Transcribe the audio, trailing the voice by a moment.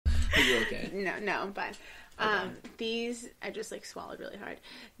you okay? No, I'm fine. Okay. These, I just like swallowed really hard.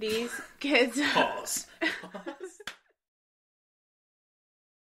 These kids. Pause.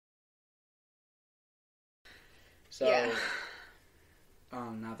 So, Yeah.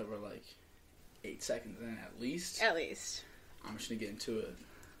 Now that we're like 8 seconds in at least, I'm just gonna get into it.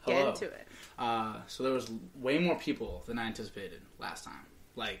 Hello. Get into it. So there was way more people than I anticipated last time.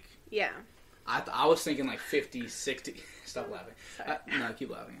 Like, Yeah. I was thinking like 50, 60. Stop laughing. No, keep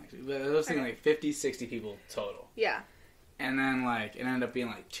laughing actually. But I was thinking like 50, 60 people total. Yeah. And then like it ended up being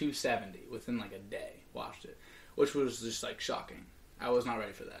like 270 within like a day. Watched it, which was just like shocking. I was not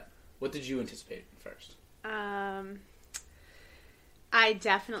ready for that. What did you anticipate first? I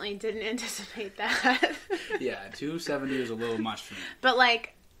definitely didn't anticipate that. Yeah, 270 was a little much for me. But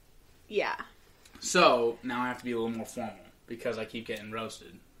like, yeah. So now I have to be a little more formal because I keep getting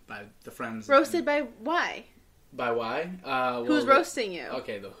roasted by the friends. Roasted by why? By why? Who's roasting you?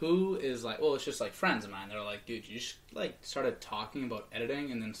 Okay, the who is like, well, it's just like friends of mine. They're like, dude, you just like started talking about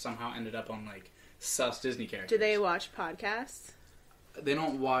editing and then somehow ended up on like sus Disney characters. Do they watch podcasts? They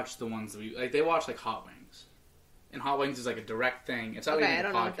don't watch the ones that we like. They watch like Hot Wings, and Hot Wings is like a direct thing. It's not okay, even I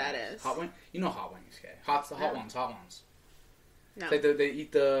don't a know podcast. what that is. Hot Wing, you know Hot Wings, okay? Hot No. ones. No. They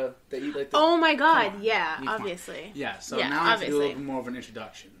eat like the. Oh my god! Come on. Yeah, Come on. obviously. Yeah. So Yeah, now I have to do a obviously. little bit more of an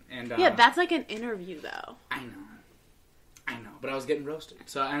introduction, and Yeah, that's like an interview though. I know, but I was getting roasted.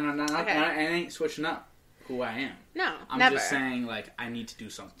 So and Okay. I ain't switching up who I am. No, I'm never. just saying, like, I need to do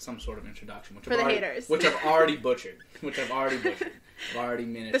some sort of introduction. For the haters. Which I've already butchered. I've already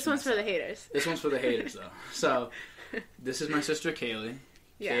managed. This one's for the haters. This one's for the haters, though. So, this is my sister, Kaleigh.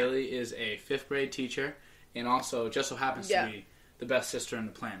 Yeah. Kaleigh is a 5th grade teacher, and also just so happens to be the best sister on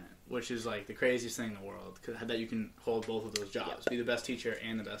the planet, which is, like, the craziest thing in the world, that you can hold both of those jobs. Be the best teacher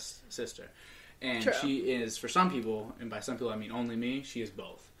and the best sister. And True. she is, for some people, and by some people I mean only me, she is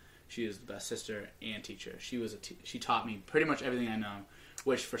both. She is the best sister and teacher. She taught me pretty much everything I know,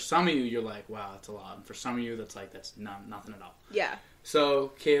 which for some of you, you're like, wow, that's a lot. And for some of you, that's like, that's nothing at all. Yeah.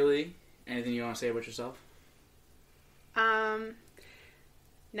 So, Kaleigh, anything you want to say about yourself? No,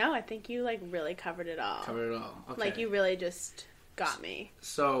 I think you, like, really covered it all. Covered it all. Okay. Like, you really just got me.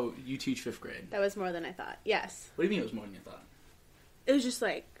 So, you teach 5th grade. That was more than I thought. Yes. What do you mean it was more than you thought? It was just,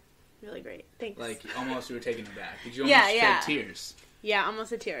 like, really great. Thanks. Like, almost you were taken aback. Did you almost shed tears? Yeah,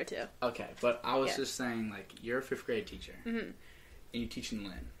 almost a tear or two. Okay, but I was just saying, like, you're a 5th grade teacher, and you teach in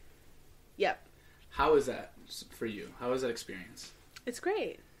Lynn. Yep. How is that for you? How is that experience? It's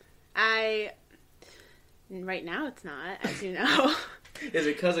great. Right now it's not, as you know. Is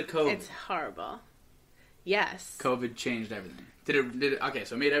it because of COVID? It's horrible. Yes. COVID changed everything. Did it? Okay,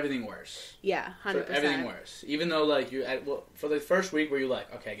 so it made everything worse. Yeah, 100%. So everything worse. Even though, like, for the first week, were you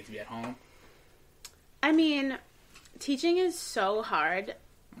like, okay, I get to be at home? I mean, teaching is so hard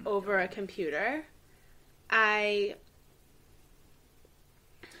over a computer.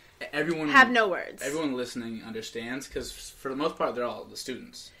 Everyone have no words. Everyone listening understands, because for the most part, they're all the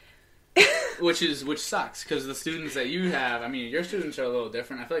students. which sucks, because the students that you have, I mean, your students are a little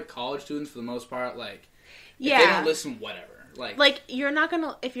different. I feel like college students, for the most part, like, if they don't listen, whatever. Like, if you're not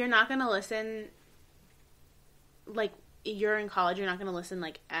gonna listen, like, you're in college, you're not gonna listen,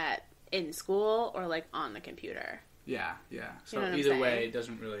 like, in school or, like, on the computer. Yeah. So you know either way, it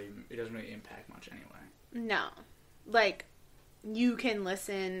doesn't really impact much anyway. No. Like, you can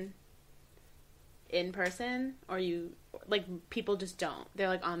listen in person, or people just don't. They're,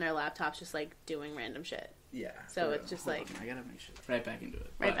 like, on their laptops just, like, doing random shit. Yeah. So it's just, like... I gotta make sure. Right back into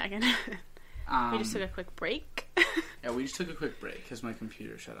it. Back into it. We just took a quick break. Yeah, we just took a quick break because my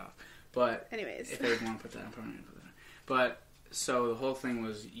computer shut off. But... Anyways. If I want to put that in, I'm probably going to put that in. But, so the whole thing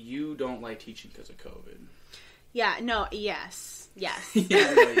was, you don't like teaching because of COVID. Yeah, no, yes. Yeah.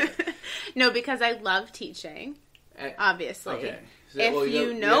 No, because I love teaching, obviously. Okay. So, if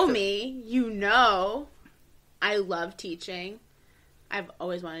you know me, you know I love teaching. I've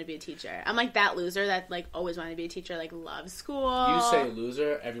always wanted to be a teacher. I'm like that loser that, like, always wanted to be a teacher, like, loves school. You say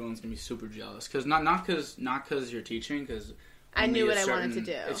loser, everyone's going to be super jealous. Cause not because you're teaching, because... I knew what I wanted to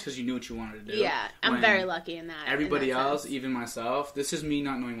do. It's because you knew what you wanted to do. Yeah, I'm very lucky in that. Everybody in that else, sense. even myself, this is me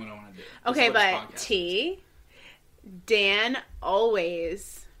not knowing what I want to do. Okay, but Dan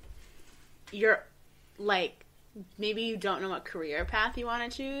always, you're, like, maybe you don't know what career path you want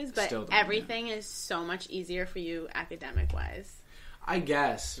to choose, but everything is so much easier for you academic-wise. I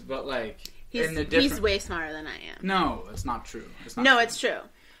guess, but, like... He's way smarter than I am. No, it's not true. It's true.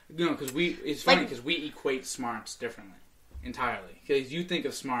 No, because it's funny because we equate smarts differently. Entirely. Because you think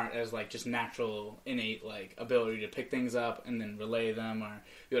of smart as, like, just natural, innate, like, ability to pick things up and then relay them, or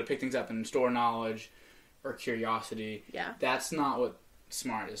you able to pick things up and store knowledge, or curiosity. Yeah. That's not what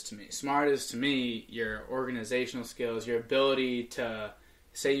smart is to me. Smart is to me your organizational skills, your ability to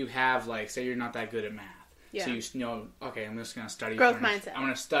say you're not that good at math. Yeah. So you know, okay, I'm just going to study. Growth mindset. I'm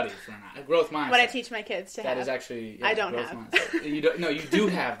going to study for a growth mindset. What I teach my kids to have. That is actually I don't growth have. Mindset. You don't. No, you do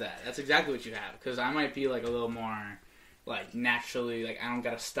have that. That's exactly what you have. Because I might be like a little more like naturally like I don't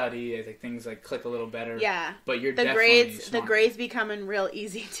got to study. I think things like click a little better. Yeah. But you're definitely smart. The grades becoming real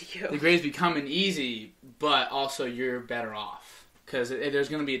easy to you. The grades becoming easy, but also you're better off because there's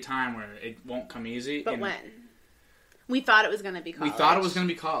going to be a time where it won't come easy. But when? We thought it was going to be college. We thought it was going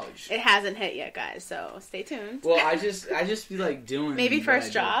to be college. It hasn't hit yet, guys, so stay tuned. Well, I just be like doing... Maybe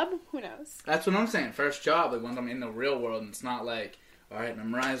first job? Who knows? That's what I'm saying. First job, like when I'm in the real world and it's not like, all right,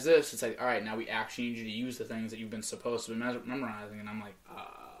 memorize this. It's like, all right, now we actually need you to use the things that you've been supposed to be memorizing. And I'm like,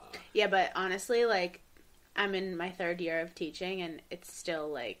 Yeah, but honestly, like, I'm in my 3rd year of teaching and it's still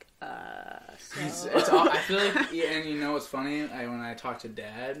like, so... It's all, I feel like, and you know what's funny? When I talk to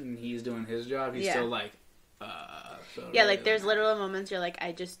Dad and he's doing his job, he's still like, So yeah, like there's literal moments you're like,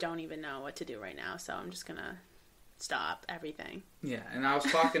 I just don't even know what to do right now, so I'm just gonna stop everything. Yeah, and I was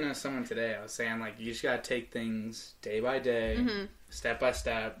talking to someone today. I was saying like you just gotta take things day by day, step by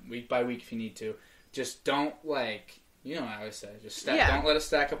step, week by week if you need to. Just don't like, you know what I always say, just don't let it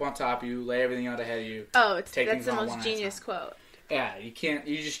stack up on top of you. Lay everything out ahead of you. Oh, that's the most genius quote. Yeah, you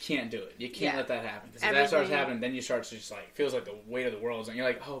just can't do it. You can't let that happen. Because if that starts happening, then you start to just like, feels like the weight of the world. And you're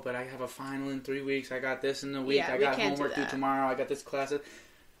like, oh, but I have a final in 3 weeks. I got this in a week. I got homework due tomorrow. I got this class.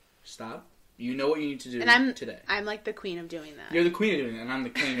 Stop. You know what you need to do today. I'm like the queen of doing that. You're the queen of doing it, and I'm the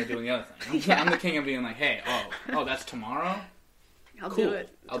king of doing the other thing. I'm the king of being like, hey, oh, that's tomorrow? I'll do it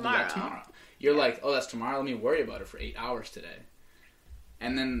tomorrow. I'll do that tomorrow. You're like, oh, that's tomorrow? Let me worry about it for 8 hours today.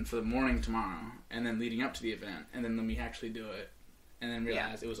 And then for the morning tomorrow, and then leading up to the event, and then let me actually do it. And then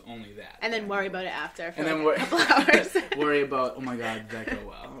realize it was only that. And then worry about it after for a couple hours. Worry about, oh my god, did that go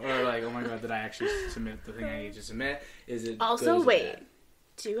well? Or like, oh my god, did I actually submit the thing I need to submit? Is it also, good? wait.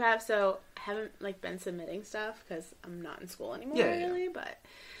 Do you have, I haven't like been submitting stuff because I'm not in school anymore really, but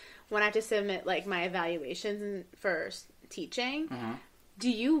when I have to submit like my evaluations for teaching, do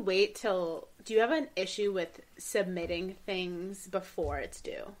you have an issue with submitting things before it's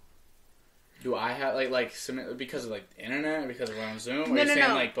due? Do I have, like submit because of, like, the internet or because of we're on Zoom? Or are you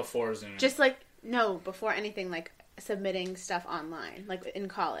saying, like, before Zoom? Just, like, no, before anything, like, submitting stuff online, like, in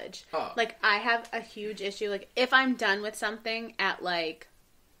college. Oh. Like, I have a huge issue, like, if I'm done with something at, like,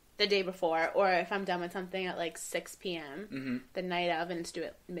 the day before, or if I'm done with something at, like, 6 p.m. The night of, and it's due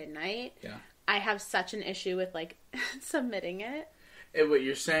at midnight, I have such an issue with, like, submitting it. What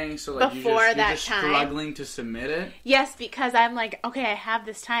you're saying, so like you're just struggling to submit it? Yes, because I'm like, okay, I have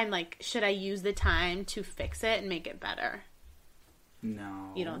this time. Like, should I use the time to fix it and make it better?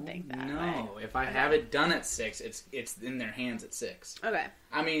 No, you don't think that? No, right? If I have it done at 6, it's in their hands at 6. Okay.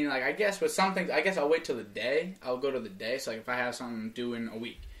 I mean, like I guess with some things, I guess I'll wait till the day. I'll go to the day. So like if I have something due in a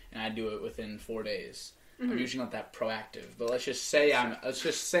week and I do it within 4 days, I'm usually not that proactive. But let's just say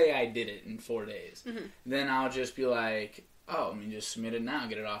I did it in 4 days. Then I'll just be like, oh, let me just submit it now,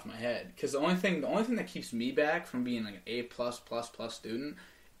 get it off my head. Because the only thing that keeps me back from being like an A++ student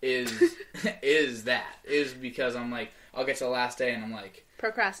is because I'm like, I'll get to the last day and I'm like,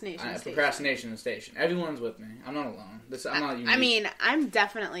 procrastination station. Everyone's with me. I'm not alone. I'm not unique. I mean, I'm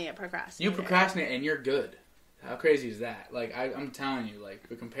definitely a procrastinator. You procrastinate and you're good. How crazy is that? Like I'm telling you, like,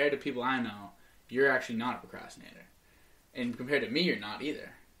 but compared to people I know, you're actually not a procrastinator, and compared to me, you're not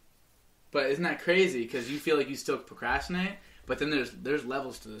either. But isn't that crazy? Because you feel like you still procrastinate, but then there's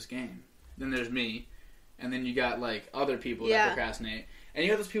levels to this game. Then there's me, and then you got like other people that procrastinate, and you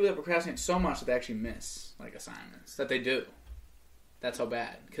got those people that procrastinate so much that they actually miss like assignments that they do. That's how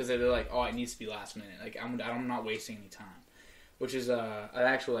bad, because they're like, oh, it needs to be last minute. Like I'm not wasting any time, which is an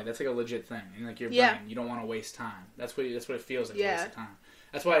actual like that's like a legit thing. And like your brain, you don't want to waste time. That's what it feels like. Yeah. Waste of time.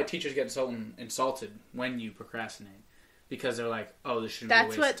 That's why teachers get so insulted when you procrastinate. Because they're like, oh, this shouldn't be a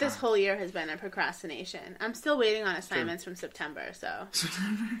waste of time. That's what this whole year has been, a procrastination. I'm still waiting on assignments from September, so.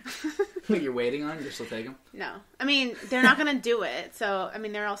 What you're waiting on? You're still taking them? No. I mean, they're not going to do it, so, I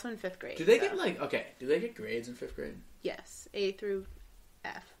mean, they're also in 5th grade. Do they get do they get grades in 5th grade? Yes. A through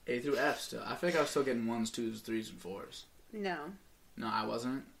F. A through F still. I feel like I was still getting 1s, 2s, 3s, and 4s. No. No, I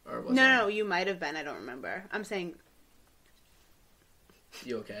wasn't? Or was I? No, you might have been. I don't remember. I'm saying...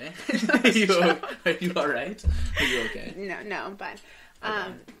 You okay? Are you alright? Are you okay? No, I'm fine.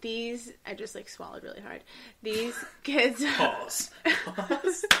 Okay. These, I just like swallowed really hard. These kids... Pause.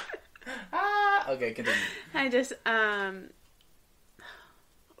 Okay, continue. I just, what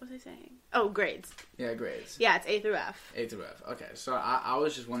was I saying? Oh, grades. Yeah, grades. Yeah, it's A through F. A through F. Okay, so I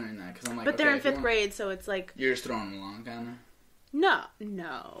was just wondering that, because I'm like, but they're in 5th grade, so it's like... You're just throwing them along, kind of? No.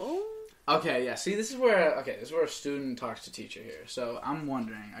 Okay, yeah. See, this is where a student talks to teacher here. So I'm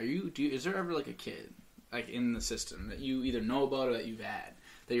wondering, is there ever like a kid like in the system that you either know about or that you've had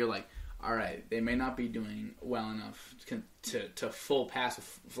that you're like, all right, they may not be doing well enough to full pass with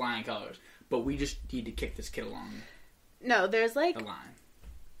flying colors, but we just need to kick this kid along. No, there's like the line.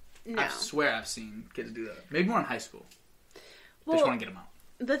 No. I swear I've seen kids do that. Maybe more in high school. Well, just want to get them out.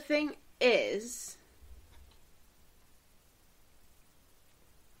 The thing is,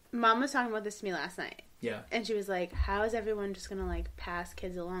 Mom was talking about this to me last night. Yeah. And she was like, how is everyone just going to, like, pass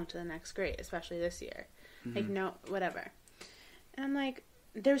kids along to the next grade, especially this year? Mm-hmm. Like, no, whatever. And I'm like,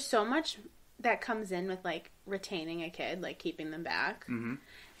 there's so much that comes in with, like, retaining a kid, like, keeping them back. Mm-hmm.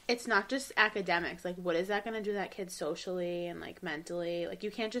 It's not just academics. Like, what is that going to do to that kid socially and, like, mentally? Like,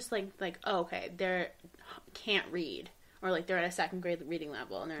 you can't just, like, oh, okay, they can't read. Or, like, they're at a second grade reading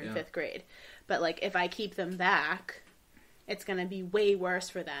level and they're in fifth grade. But, like, if I keep them back, it's going to be way worse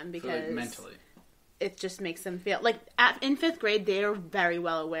for them because... like, mentally. It just makes them feel... Like, in fifth grade, they are very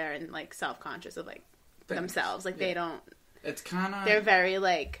well aware and, like, self-conscious of, like, themselves. Like, they don't... It's kind of... They're very,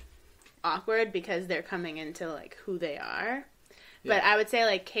 like, awkward because they're coming into, like, who they are. Yeah. But I would say,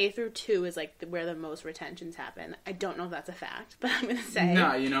 like, K through 2 is, like, where the most retentions happen. I don't know if that's a fact, but I'm going to say...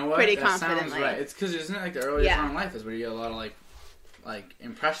 No, you know what? Pretty that confidently. Sounds right. It's because, isn't it, like, the earliest time in life is where you get a lot of, like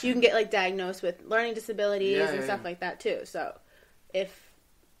impressions. You can get, like, diagnosed with learning disabilities and stuff like that, too. So, if,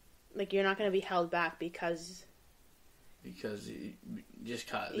 like, you're not going to be held back because... Just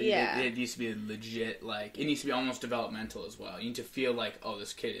cause. Yeah. It needs to be legit, like, it needs to be almost developmental as well. You need to feel like, oh,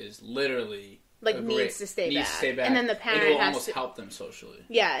 this kid is literally... Like, needs to stay back. And then the parent it will has almost to... help them socially.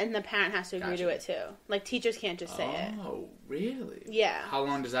 Yeah, and the parent has to agree to it, too. Like, teachers can't just say it. Oh, really? Yeah. How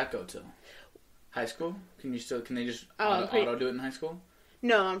long does that go to? High school? Can they just auto do it in high school?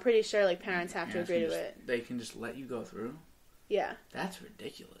 No, I'm pretty sure, like, parents have to agree to it. They can just let you go through? Yeah. That's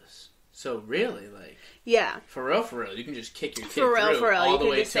ridiculous. So, really, like... Yeah. For real, you can just kick your kid through all the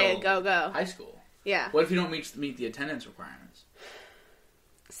way you can just say, go. High school. Yeah. What if you don't meet the attendance requirements?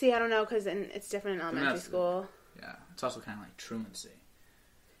 See, I don't know, because it's different in elementary school. Yeah. It's also kind of like truancy.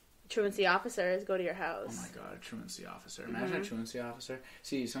 Truancy officers go to your house. Oh, my God, a truancy officer. Imagine a truancy officer.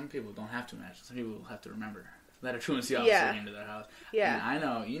 See, some people don't have to imagine. Some people have to remember that a truancy officer into their house. Yeah. And I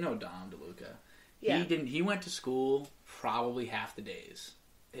know, you know Dom DeLuca. Yeah. He went to school probably half the days.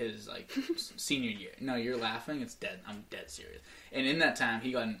 His, like, senior year. No, you're laughing. It's dead. I'm dead serious. And in that time,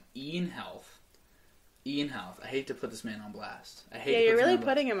 he got an E in health. I hate to put this man on blast. You're really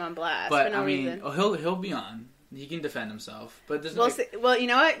putting him on blast but, for no reason. He'll be on. He can defend himself. But there's well, you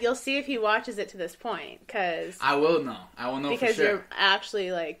know what? You'll see if he watches it to this point. Cause I will know for sure. Because you're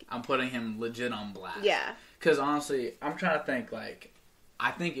actually, like... I'm putting him legit on blast. Yeah. Because, honestly, I'm trying to think, like...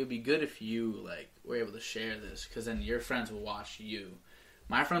 I think it would be good if you, like, were able to share this. Because then your friends will watch you.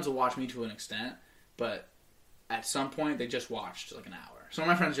 My friends will watch me to an extent. But at some point, they just watched, like, an hour. Some of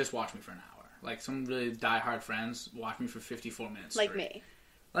my friends just watch me for an hour. Like, some really diehard friends watch me for 54 minutes Like straight. me.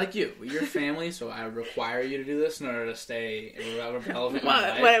 Like you. You're family, so I require you to do this in order to stay relevant in my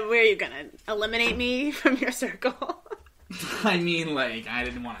life. Where are you going to eliminate me from your circle? I mean, like, I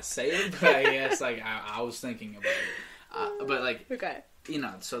didn't want to say it, but I guess, like, I was thinking about it. But, like, okay. You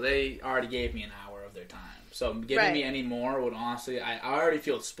know, so they already gave me an hour of their time. So giving me any more would honestly, I already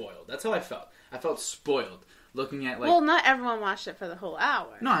feel spoiled. That's how I felt. I felt spoiled. Looking at, like... Well, not everyone watched it for the whole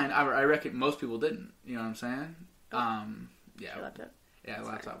hour. No, I reckon most people didn't. You know what I'm saying? Yeah. Your laptop? Yeah, the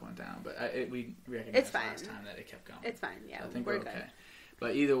laptop went down. But we last recognized time that it kept going. It's fine, yeah. So I think we're okay.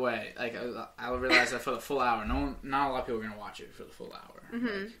 But either way, like, I realized that for the full hour, not a lot of people are going to watch it for the full hour. Mm-hmm.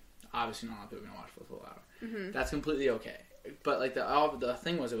 Like, obviously, not a lot of people are going to watch it for the full hour. Mm-hmm. That's completely okay. But, like, the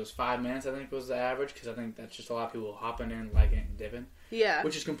thing was, it was 5 minutes, I think, was the average. Because I think that's just a lot of people hopping in, liking it, and dipping. Yeah.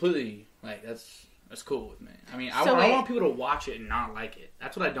 Which is completely, like, that's cool with me. I mean, I want people to watch it and not like it.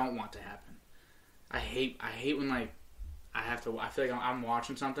 That's what I don't want to happen. I hate when, like, I feel like I'm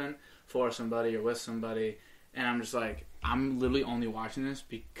watching something for somebody or with somebody, and I'm just like, I'm literally only watching this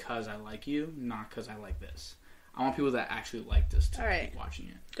because I like you, not because I like this. I want people that actually like this to keep watching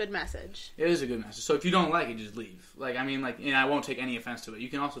it. Good message. It is a good message. So if you don't like it, just leave. Like, I mean, like, and I won't take any offense to it. You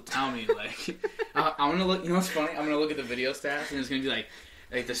can also tell me, like, I'm gonna look. You know what's funny? I'm gonna look at the video stats, and it's gonna be like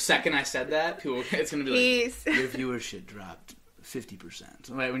the second I said that, it's gonna be like, your viewership dropped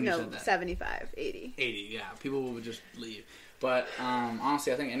 50%. Right when you said that. 75, 80. 80, yeah. People will just leave. But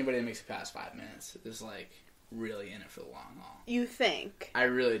honestly, I think anybody that makes it past 5 minutes is like really in it for the long haul. You think? I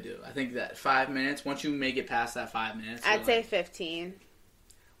really do. I think that 5 minutes, once you make it past that 5 minutes... I'd say 15.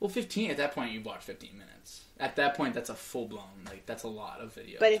 Well, 15, at that point, you've watched 15 minutes. At that point, that's a full-blown, like, that's a lot of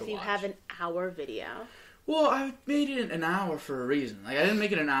video But if you have an hour video... Well, I made it an hour for a reason. Like, I didn't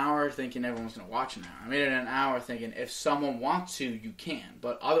make it an hour thinking everyone's going to watch an hour. I made it an hour thinking if someone wants to, you can.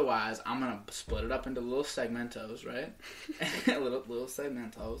 But otherwise, I'm going to split it up into little segmentos, right? little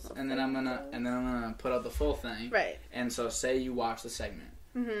segmentos. And then I'm going to put out the full thing. Right. And so say you watch the segment.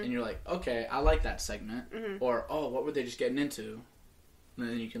 Mm-hmm. And you're like, okay, I like that segment. Mm-hmm. Or, oh, what were they just getting into? And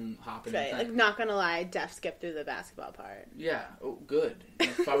then you can hop in. Right, like, not gonna lie, def skip through the basketball part. Yeah, oh, good.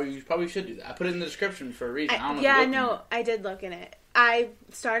 You probably should do that. I put it in the description for a reason. I don't know. I did look in it. I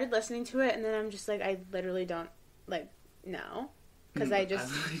started listening to it, and then I'm just like, I literally don't, like, know. Because I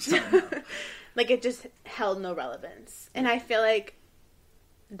just, like, it just held no relevance. And I feel like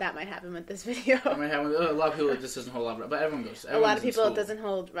that might happen with this video. It might happen with a lot of people. It just doesn't hold up, but everyone goes. A lot of people, it doesn't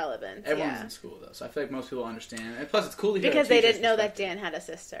hold relevance. Everyone's in school though, so I feel like most people understand. And plus, it's cool to hear because they didn't know that Dan had a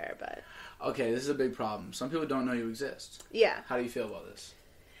sister. But okay, this is a big problem. Some people don't know you exist. Yeah. How do you feel about this?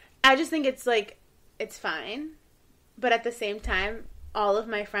 I just think it's like it's fine, but at the same time, all of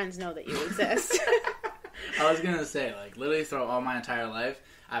my friends know that you exist. I was gonna say, like, literally throughout all my entire life,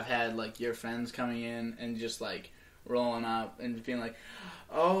 I've had like your friends coming in and just like rolling up and being like,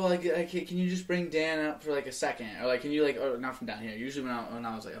 oh, like, can you just bring Dan up for, like, a second? Or, like, can you, like, or not from down here. Usually when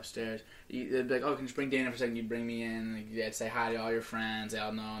I was, like, upstairs, they'd be like, oh, can you just bring Dan up for a second? You'd bring me in. And, like, they'd say hi to all your friends. They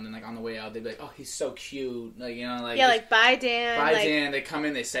all know. And then, like, on the way out, they'd be like, oh, he's so cute. Like, you know, like. Yeah, like, bye, Dan. Bye, like, Dan. They come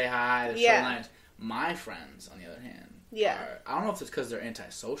in. They say hi. They're so nice. My friends, on the other hand, I don't know if it's because they're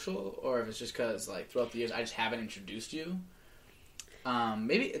antisocial or if it's just because, like, throughout the years, I just haven't introduced you.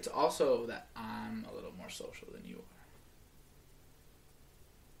 Maybe it's also that I'm a little more social than you are.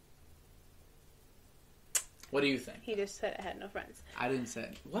 What do you think? He just said I had no friends. I didn't say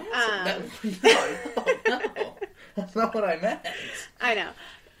it. What? No. That's not what I meant. I know.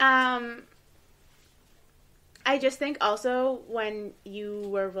 I just think also when you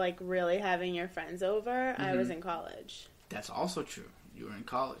were, like, really having your friends over, I was in college. That's also true. You were in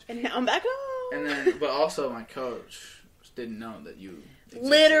college. And now I'm back home. And then, but also my coach didn't know that you existed.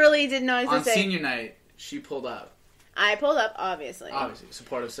 Literally didn't know I existed. On senior night, she pulled up. I pulled up, obviously. Obviously.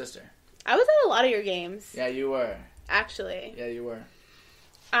 Supportive sister. I was at a lot of your games. Yeah, you were. Actually. Yeah, you were.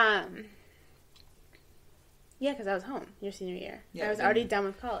 Yeah, because I was home your senior year. Yeah, I was already done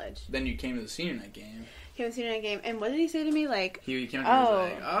with college. Then you came to the senior night game. Came to the senior night game, and what did he say to me? Like, he came to me and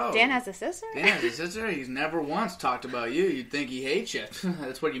was like, oh. Dan has a sister? Dan has a sister? He's never once talked about you. You'd think he hates you.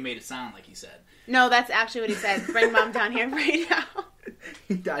 That's what you made it sound like he said. No, that's actually what he said. Bring Mom down here right now.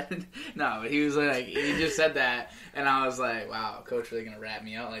 No, but he was like, he just said that, and I was like, wow, Coach really gonna rat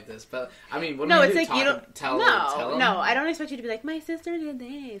me out like this. But I mean, what do you do? Like you don't tell him? No, I don't expect you to be like, my sister did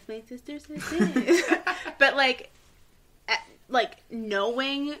this, my sister said this. But like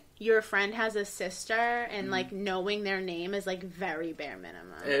knowing your friend has a sister and like knowing their name is like very bare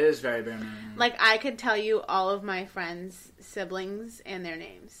minimum. It is very bare minimum. Like I could tell you all of my friends' siblings and their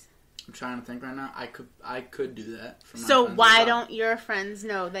names. I'm trying to think right now. I could do that. For my so friends why don't your friends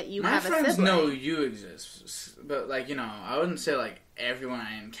know that you have a sibling? My friends know you exist, but like I wouldn't say like everyone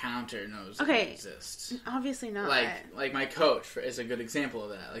I encounter knows that you exist. Obviously not. Like my coach is a good example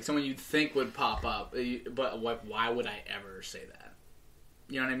of that. Like someone you'd think would pop up, but why would I ever say that?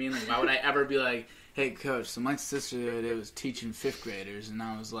 You know what I mean? Like why would I ever be like, hey coach, so my sister the other day was teaching 5th graders, and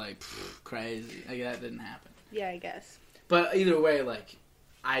I was like, crazy. Like that didn't happen. Yeah, I guess. But either way, like.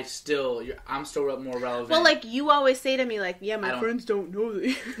 I'm still more relevant. Well, like, you always say to me, like, yeah, my friends don't know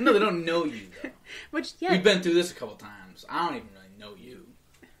that. No, they don't know you, though. Which, yeah. We've been through this a couple times. I don't even really know you.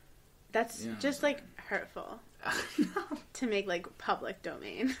 That's just, like, hurtful. To make, like, public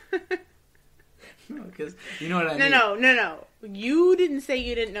domain. No, because, you know what I mean? No. You didn't say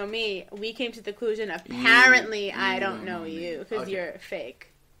you didn't know me. We came to the conclusion, apparently, I don't know you, because you're fake.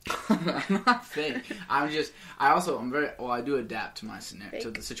 I'm not fake. I do adapt to my scenario,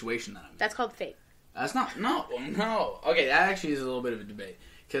 to the situation that I'm in. That's called fake. That's not, no. Okay, that actually is a little bit of a debate.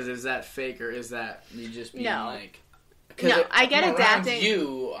 Because is that fake or is that me just being like... No, I get adapting.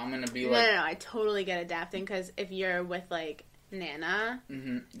 You, I'm going to be like... No, I totally get adapting because if you're with, like, Nana...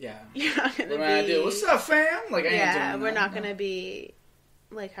 Mm-hmm, yeah. You're not going to be... What am I do? What's up, fam? Like, we're not going to be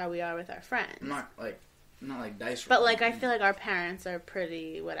like how we are with our friends. I'm not like dice. But like I feel like our parents are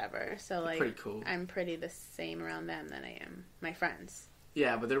pretty whatever. So like pretty cool. I'm pretty the same around them than I am my friends.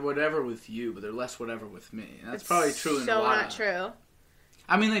 Yeah, but they're whatever with you, but they're less whatever with me. And that's probably true in a lot. So not true.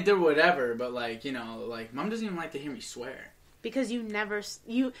 I mean, like they're whatever, but like like Mom doesn't even like to hear me swear. Because you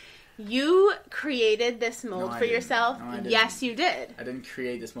created this mold for yourself. No, I didn't. Yes, you did. I didn't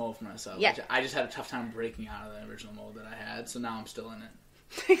create this mold for myself. Yeah. I just had a tough time breaking out of the original mold that I had, so now I'm still in it.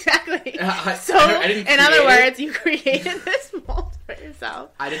 Exactly. So, I didn't in other words, you created this mold for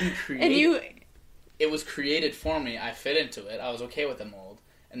yourself. I didn't create and it was created for me. I fit into it. I was okay with the mold.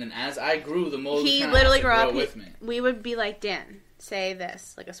 And then as I grew, the mold he kind literally of grew up with me. We would be like, Dan, say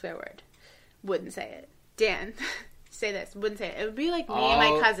this, like a swear word. Wouldn't say it. Dan, say this. Wouldn't say it. It would be like me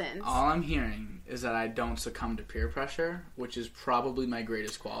and my cousins. All I'm hearing is that I don't succumb to peer pressure, which is probably my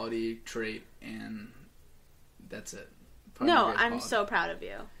greatest quality trait, and that's it. Probably no, I'm so proud of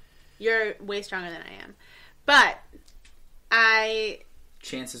you. You're way stronger than I am. But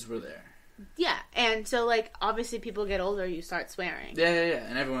chances were there. Yeah, and so, like, obviously people get older, you start swearing. Yeah,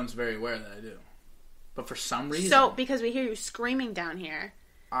 and everyone's very aware that I do. But for some reason... So, because we hear you screaming down here...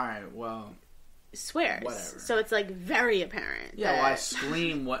 Alright, well... Swears. Whatever. So it's, like, very apparent. Yeah, well, I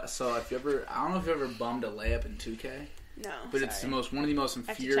scream... So, if you ever... I don't know if you ever bummed a layup in 2K. No, But it's one of the most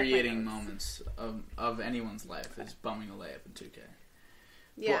infuriating moments of anyone's life is bumming a layup in 2K.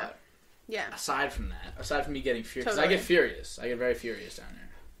 Yeah. But, yeah. Aside from me getting furious... Because I get furious. I get very furious down there.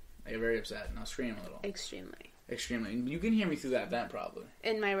 I get very upset, and I'll scream a little. Extremely. You can hear me through that vent, probably.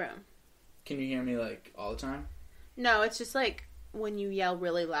 In my room. Can you hear me, like, all the time? No, it's just, like, when you yell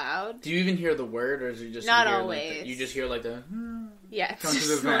really loud. Do you even hear the word, or is it just... Not always. Like, you just hear, like, the... Yeah, it's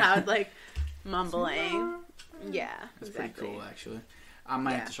just loud, like, mumbling. Yeah, That's pretty cool, actually. I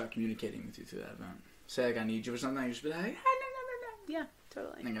might have to start communicating with you through that vent. Say, like, I need you or something, I just be like, no. Yeah,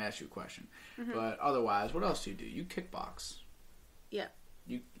 totally. I'm going to ask you a question. Mm-hmm. But otherwise, what else do? You kickbox. Yeah.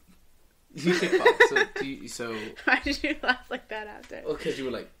 You kickbox. So why did you laugh like that after? Well, because you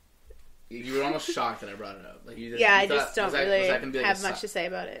were like, you were almost shocked that I brought it up. Like, I just don't really have much to say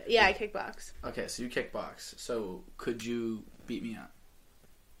about it. Yeah, I kickbox. Okay, so you kickbox. So could you beat me up?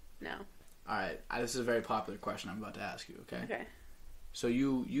 No. All right, this is a very popular question I'm about to ask you. Okay. Okay. So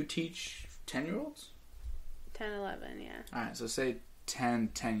you teach 10-year-olds? 10, 11, yeah. All right, so say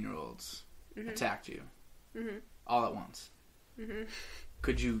 10-year-olds attacked you, all at once. Mm-hmm.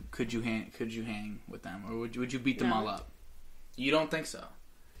 Could you hang with them, or would you beat them all up? You don't think so?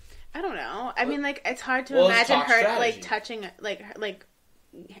 I don't know. I mean, like, it's hard to imagine her strategy. Like touching, like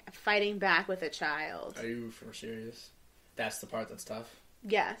fighting back with a child. Are you for serious? That's the part that's tough.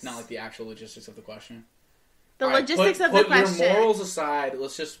 Yes. Not like the actual logistics of the question. The logistics of the question. Put your morals aside.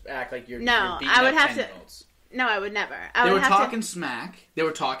 Let's just act like you're beating I would up have 10-year-olds. No, I would never. They were talking smack.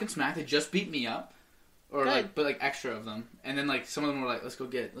 They just beat me up. Or Good. like, but like extra of them, and then like some of them were like, let's go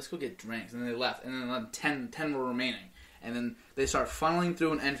get drinks, and then they left, and then 10 were remaining, and then they start funneling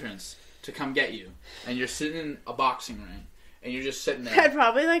through an entrance to come get you, and you're sitting in a boxing ring, and you're just sitting there. I'd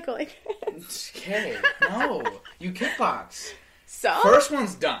probably like go like. Okay, no, you kickbox. So first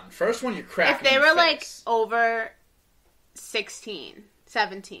one's done. First one you're cracking. If they were like over 16,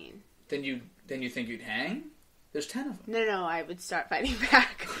 17, then you think you'd hang? There's 10 of them. No, I would start fighting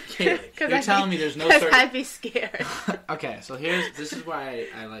back. Kaleigh, you're telling me there's no certain... I'd be scared. Okay, so this is why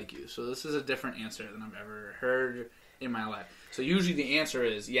I like you. So this is a different answer than I've ever heard in my life. So usually the answer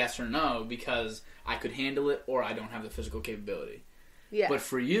is yes or no, because I could handle it or I don't have the physical capability. Yeah. But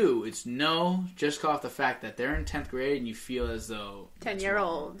for you, it's no, just off the fact that they're in 10th grade and you feel as though...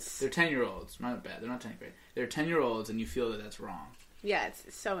 10-year-olds. They're 10-year-olds. Not bad. They're not 10th grade. They're 10-year-olds and you feel that that's wrong. Yeah,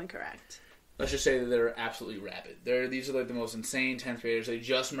 it's so incorrect. Let's just say that they're absolutely rabid. These are like the most insane 10th graders. They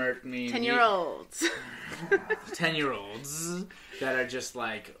just murked me. 10-year-olds. 10-year-olds that are just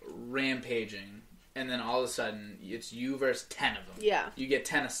like rampaging. And then all of a sudden, it's you versus 10 of them. Yeah. You get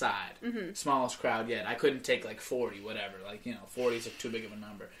 10 aside. Mm-hmm. Smallest crowd yet. I couldn't take like 40, whatever. Like, 40 is too big of a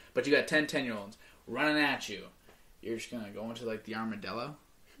number. But you got 10-year-olds running at you. You're just going to go into like the armadillo?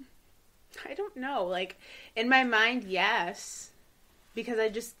 I don't know. Like, in my mind, yes. Because I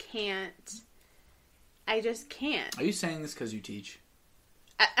just can't. Are you saying this because you teach?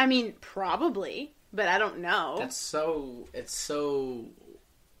 I mean, probably, but I don't know. It's so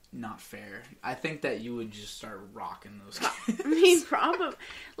not fair. I think that you would just start rocking those kids. I mean, probably.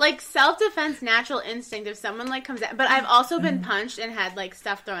 Like, self-defense, natural instinct, if someone, like, comes at... But I've also been punched and had, like,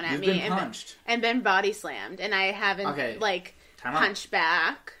 stuff thrown at me. You've been punched. And been body slammed, and I haven't, punched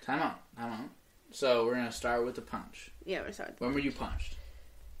back. Time out. So, we're going to start with the punch. Yeah, we're going to start with the When were you punched?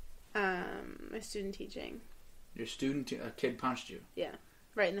 My student teaching. Your student, a kid punched you? Yeah.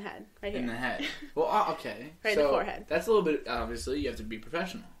 Right in the head. Right here. In the head. Well, okay. Right in the forehead. That's a little bit, obviously, you have to be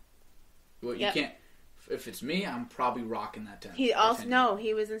professional. Well, you can't, if it's me, I'm probably rocking that 10. He was in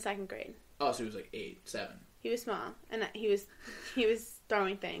 2nd grade. Oh, so he was like 8, 7. He was small, and he was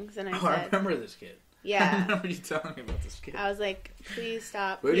throwing things, and I said... I remember this kid. Yeah. I remember you telling me about this kid. I was like, please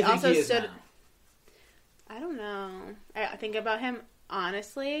stop. Where do you think he is now? I don't know. I think about him,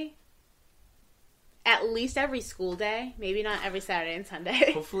 honestly, at least every school day. Maybe not every Saturday and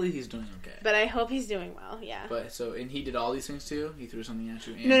Sunday. Hopefully he's doing okay. But I hope he's doing well, yeah. But, and he did all these things to you? He threw something at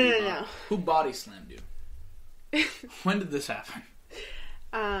you? And No. Who body slammed you? When did this happen?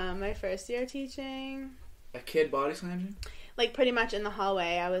 My first year teaching. A kid body slammed you? Like, pretty much in the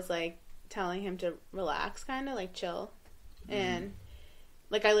hallway, I was, like, telling him to relax, kind of, like, chill. And,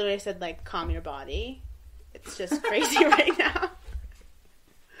 like, I literally said, like, calm your body. It's just crazy right now.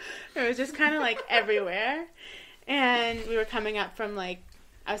 It was just kind of, like, everywhere. And we were coming up from, like,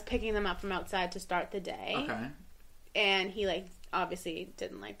 I was picking them up from outside to start the day. Okay. And he, like, obviously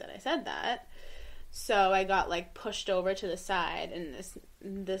didn't like that I said that. So I got, like, pushed over to the side, and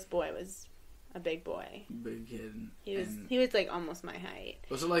this boy was a big boy. Big kid. He was, like, almost my height.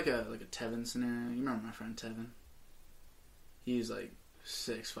 Was it like a Tevin scenario? You remember my friend Tevin? He's, like,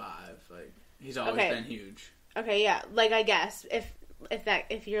 6'5". Like, he's always been huge. Okay, yeah. Like, I guess,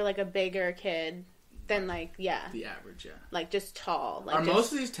 if you're, like, a bigger kid, then, like, yeah. The average, yeah. Like, just tall. Like, are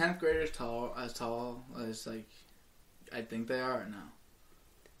most of these 10th graders tall as, like, I think they are, or no?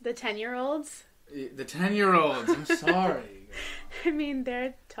 The 10-year-olds? The 10-year-olds. I'm sorry. I mean,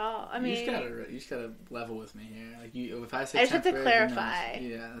 they're tall. I mean, you just gotta level with me here. Like, if I say, I just have to clarify.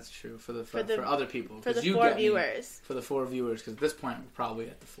 Yeah, that's true for other people. For the 4 viewers. For the 4 viewers, because at this point we're probably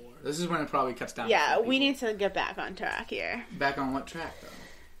at the 4. This is when it probably cuts down. Yeah, we need to get back on track here. Back on what track, though?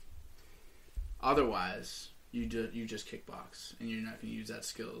 Otherwise, you just kickbox, and you're not gonna use that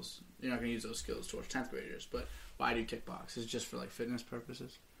skills. You're not gonna use those skills towards 10th graders. But why do kickbox? Is it just for like fitness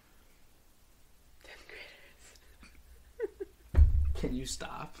purposes? Can you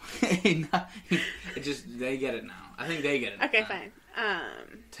stop? They get it now. I think they get it. Okay, fine.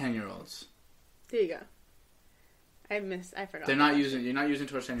 10-year-olds. There you go. I forgot. You're not using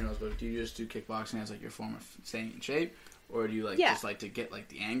towards 10-year-olds, but do you just do kickboxing as like your form of staying in shape, or do you just like to get like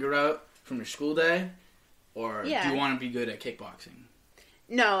the anger out from your school day, or do you want to be good at kickboxing?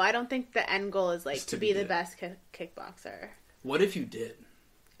 No, I don't think the end goal is like to be the best kickboxer. What if you did?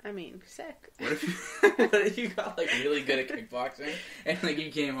 I mean, sick. What if you got like really good at kickboxing and like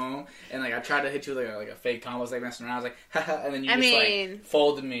you came home and like I tried to hit you with like a fake combo, like messing around, I was like, haha, and then you like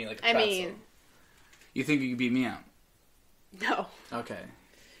folded me like a pretzel. You think you could beat me out? No. Okay.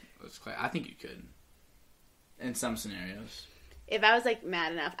 I think you could. In some scenarios. If I was like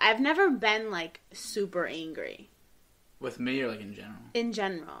mad enough. I've never been like super angry. With me or like in general? In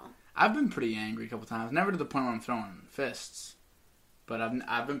general. I've been pretty angry a couple times. Never to the point where I'm throwing fists. But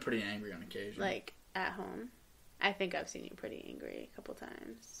I've been pretty angry on occasion. Like, at home? I think I've seen you pretty angry a couple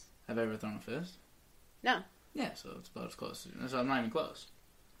times. Have I ever thrown a fist? No. Yeah, so it's about as close. So I'm not even close.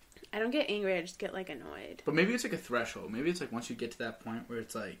 I don't get angry, I just get, like, annoyed. But maybe it's like a threshold. Maybe it's like once you get to that point where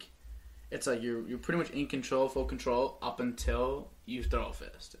it's like you're pretty much in control, full control, up until you throw a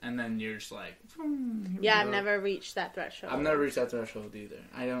fist. And then you're just like... Yeah, I've never reached that threshold. I've never reached that threshold either.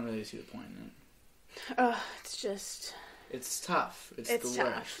 I don't really see the point in it. Oh, it's just... It's tough. It's the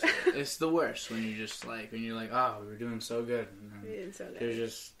worst. It's the worst when you're like, oh, we were doing so good. And we did so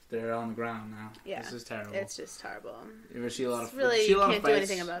good. They're on the ground now. Yeah. This is terrible. It's just terrible. You ever see a lot of you can't do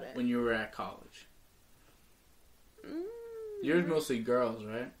anything about it. When you were at college? You're mostly girls,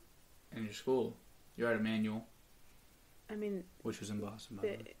 right? In your school. You're at Emmanuel. I mean... Which was in Boston, by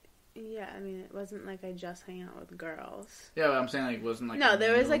the way. Yeah, I mean, it wasn't like I just hang out with girls. Yeah, but I'm saying like it wasn't like... No,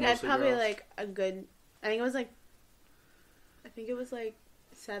 there was like, I'd probably like a good... I think it was like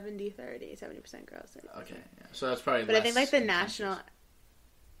 70-30, 70% girls. Okay, yeah. So that's probably But I think like the national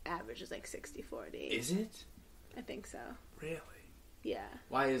average is like 60-40. Is it? I think so. Really? Yeah.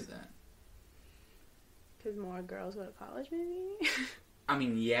 Why is that? Because more girls go to college, maybe? I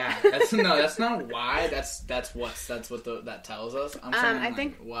mean, yeah. That's not why. That's what that tells us. I'm saying I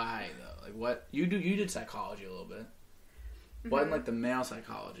think why though. Like what you did psychology a little bit. Mm-hmm. What in like the male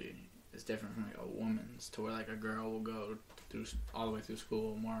psychology is different from like a woman's, to where like a girl will go through all the way through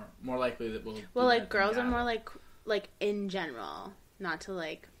school more likely that will. Well, like girls are more like in general, not to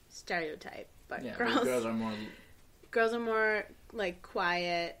like stereotype, but yeah, girls are more like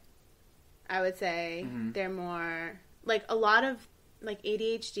quiet. I would say they're more like a lot of like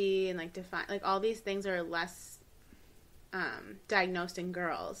ADHD and like like all these things are less diagnosed in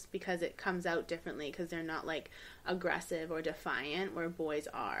girls because it comes out differently because they're not like aggressive or defiant where boys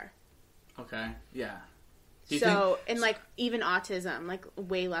are. Okay. Yeah. So, and like even autism, like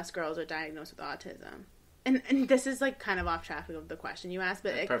way less girls are diagnosed with autism. And this is like kind of off track of the question you asked,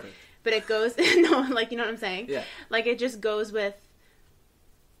 but perfect. But it goes no, like you know what I'm saying? Yeah. Like it just goes with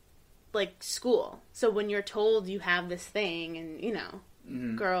like school. So when you're told you have this thing and you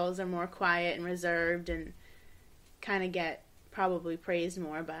know, girls are more quiet and reserved and kind of get probably praised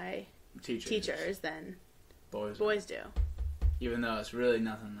more by teachers than boys do. Even though it's really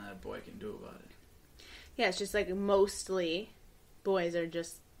nothing that a boy can do about it. Yeah, it's just like mostly boys are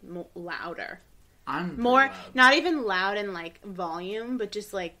just louder. I'm more loud. Not even loud in like volume, but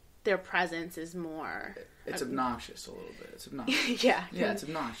just like their presence is more. It's obnoxious a little bit. It's obnoxious. Yeah, it's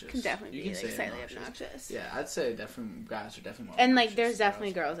obnoxious. Can definitely you be can like say slightly obnoxious. Yeah, I'd say definitely guys are definitely more. And like, there's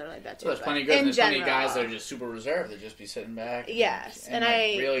definitely girls that are like that too. So there's plenty of girls. And there's plenty of guys that are just super reserved. They just be sitting back. Yes, and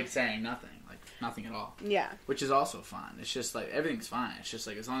like, really saying nothing, like nothing at all. Yeah, which is also fine. It's just like everything's fine. It's just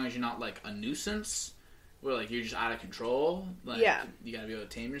like as long as you're not like a nuisance. Where, like, you're just out of control. Like, you gotta be able to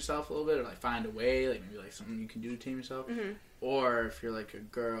tame yourself a little bit, or, like, find a way, like, maybe, like, something you can do to tame yourself. Mm-hmm. Or if you're, like, a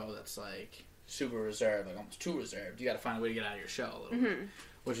girl that's, like, super reserved, like, almost too reserved, you gotta find a way to get out of your shell a little bit.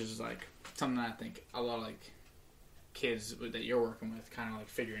 Which is, like, something that I think a lot of, like, kids that you're working with kind of, like,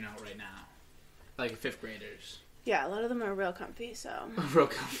 figuring out right now. Like, 5th graders. Yeah, a lot of them are real comfy, so. Real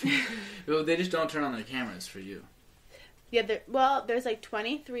comfy. Well, they just don't turn on their cameras for you. Yeah, there's like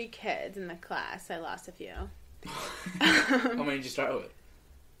 23 kids in the class. I lost a few. How many did you start with?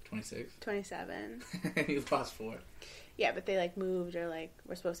 26? 27. You lost 4. Yeah, but they like moved or like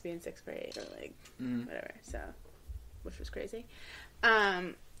we're supposed to be in 6th grade or like whatever. So, which was crazy.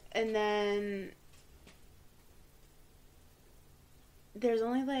 And then there's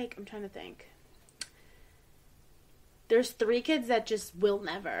only like, I'm trying to think. There's 3 kids that just will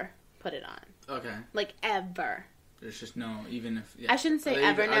never put it on. Okay. Like ever. There's just no, even if... Yeah. I shouldn't say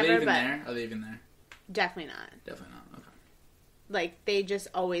ever, never, but... Are they even there? Are they even there? Definitely not. Definitely not, okay. Like, they just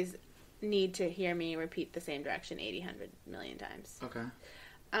always need to hear me repeat the same direction 100 million times. Okay.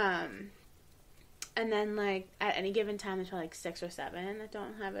 And then, like, at any given time, there's probably, like, 6 or 7 that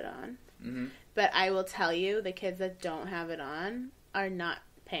don't have it on. Mm-hmm. But I will tell you, the kids that don't have it on are not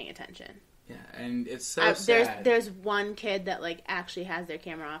paying attention. Yeah, and it's so sad. There's one kid that, like, actually has their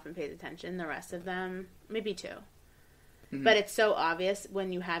camera off and pays attention. The rest of them, maybe 2. Mm-hmm. But it's so obvious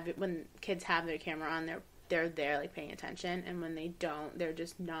when kids have their camera on, they're there like paying attention, and when they don't, they're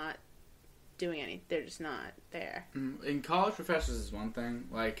just not doing anything. They're just not there. In college, professors is one thing,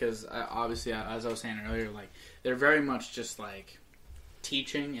 like because obviously, as I was saying earlier, like they're very much just like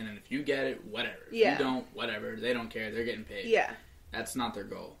teaching, and then if you get it, whatever. If you don't, whatever. They don't care. They're getting paid. Yeah, that's not their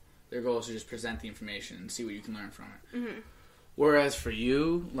goal. Their goal is to just present the information and see what you can learn from it. Mm-hmm. Whereas for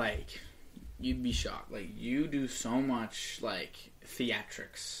you, like. You'd be shocked. Like, you do so much, like,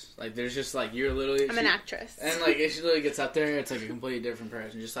 theatrics. Like, there's just, like, you're literally... I'm an actress. And, like, if she literally gets up there, it's, like, a completely different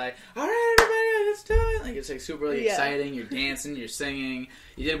person. Just like, all right, everybody, let's do it. Like, it's, like, super exciting. You're dancing. You're singing.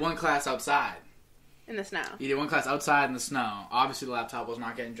 You did one class outside. In the snow. You did one class outside in the snow. Obviously, the laptop was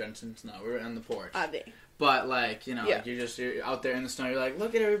not getting drenched in snow. We were on the porch. But, like, you know, like you're out there in the snow. You're like,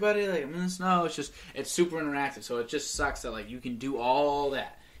 look at everybody. Like, I'm in the snow. It's super interactive. So it just sucks that, like, you can do all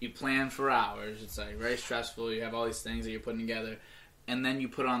that. You plan for hours. It's like very stressful. You have all these things that you're putting together, and then you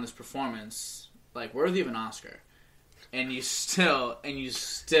put on this performance like worthy of an Oscar, and you still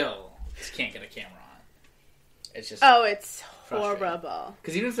just can't get a camera on. It's just it's horrible.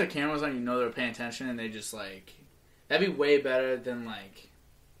 Because even if the camera's on, you know they're paying attention, and they just like that'd be way better than like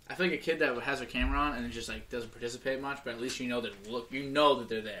I feel like a kid that has their camera on and it just like doesn't participate much, but at least you know that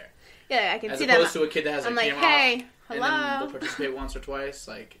they're there. Yeah, I can see that. As opposed to a kid that has their camera off. Hello. And then they'll participate once or twice.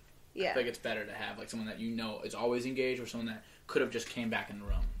 Like, yeah. I feel like it's better to have like someone that you know is always engaged, or someone that could have just came back in the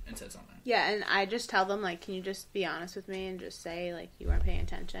room and said something. Yeah, and I just tell them like, can you just be honest with me and just say like you weren't paying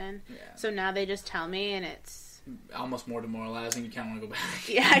attention? Yeah. So now they just tell me, and it's almost more demoralizing. You kind of want to go back.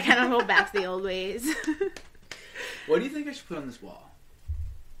 Yeah, I kind of want to go back to the old ways. What do you think I should put on this wall?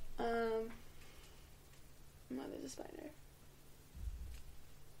 There's a spider.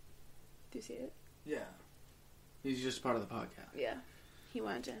 Do you see it? Yeah. He's just part of the podcast. Yeah. He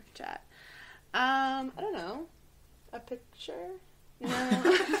wanted to chat. I don't know. A picture? No.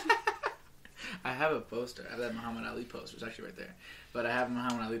 I have a poster. I have that Muhammad Ali poster. It's actually right there. But I have a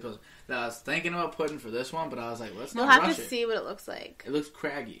Muhammad Ali poster that I was thinking about putting for this one, but I was like, let's not rush it. You'll have to see what it looks like. It looks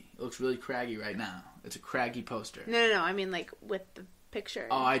craggy. It looks really craggy right now. It's a craggy poster. No. I mean, like, with the picture.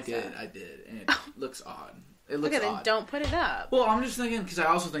 Oh, I did. And it looks odd. It looks odd. Then don't put it up. Well, I'm just thinking, because I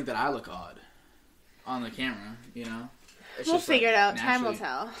also think that I look odd on the camera, you know? We'll figure it out. Time will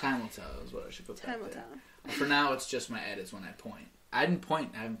tell. Time will tell is what I should put back there. Time will tell. For now, it's just my edits when I point. I haven't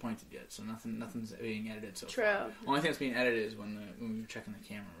pointed yet, so nothing's being edited so far. True. Only thing that's being edited is when we're checking the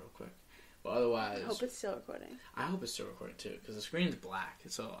camera real quick. But otherwise... I hope it's still recording. I hope it's still recording, too, because the screen's black.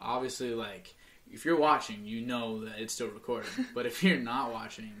 So, obviously, like, if you're watching, you know that it's still recording. But if you're not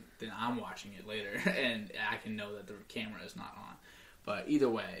watching, then I'm watching it later, and I can know that the camera is not on. But either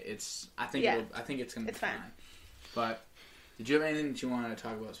way, I think it's going to be fine. But... Did you have anything that you wanted to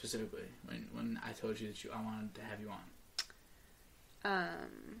talk about specifically when I told you that I wanted to have you on?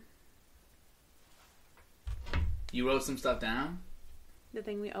 You wrote some stuff down? The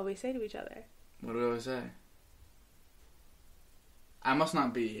thing we always say to each other. What do we always say? I must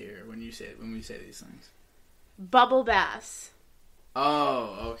not be here when we say these things. Bubble bass.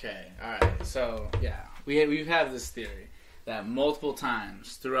 Oh, okay. Alright. So, yeah. We've had this theory that multiple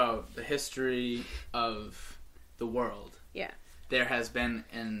times throughout the history of the world, there has been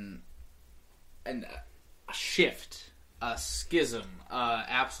a shift, a schism,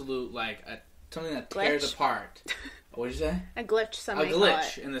 absolute, something that tears apart. What did you say? A glitch, somebody A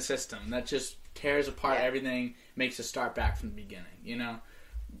glitch in the system that just tears apart everything, makes us start back from the beginning, you know?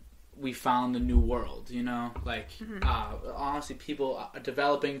 We found the new world, you know? Honestly, people are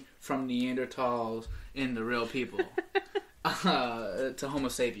developing from Neanderthals into real people. To Homo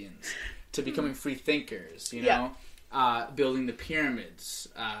sapiens. To becoming free thinkers, you know? Building the pyramids,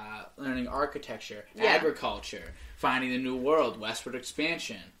 learning architecture, agriculture, finding the new world, westward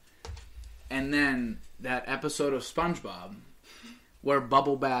expansion. And then that episode of SpongeBob where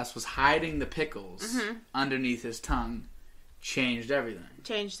Bubble Bass was hiding the pickles underneath his tongue changed everything.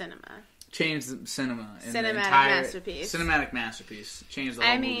 Changed cinema. Changed cinema. Cinematic masterpiece. Changed the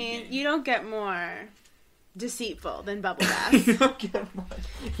whole movie game. You don't get more deceitful than Bubble Bass. You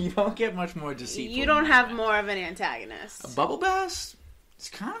don't get much more deceitful. You don't have more of an antagonist. A Bubble Bass is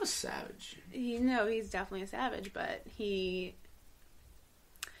kind of a savage. He's definitely a savage, but he...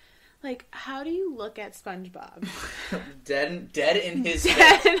 how do you look at SpongeBob? dead in his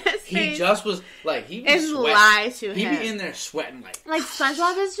face. He just was, he was sweating. Lie to him. He'd be in there sweating,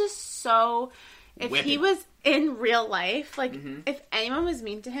 SpongeBob is just so... If whipping. He was in real life, if anyone was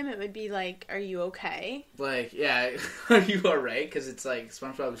mean to him, it would be are you okay? Yeah, are you alright? Because it's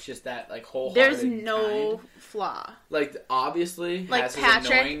SpongeBob is just that, wholehearted There's no kind. flaw. Obviously, has Patrick, his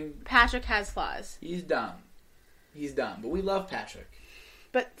annoying... Patrick has flaws. He's dumb. But we love Patrick.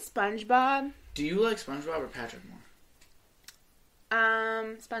 But SpongeBob... Do you like SpongeBob or Patrick more?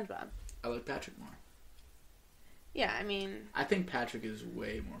 SpongeBob. I like Patrick more. Yeah, I think Patrick is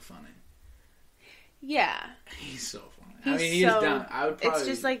way more funny. Yeah. He's so funny. He's dumb. I would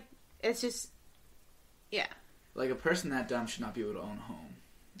probably... It's just... Yeah. A person that dumb should not be able to own a home.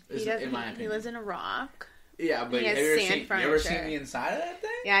 In my opinion. He lives in a rock. Yeah, but have you ever seen the inside of that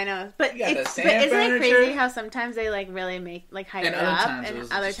thing? Yeah, I know. But isn't furniture? it crazy how sometimes they really make hype it up,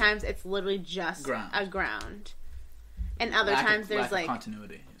 and other times it's literally just a ground. And other times there's lack of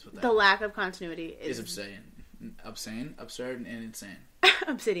continuity. Is what the lack of continuity is obscene, absurd, and insane.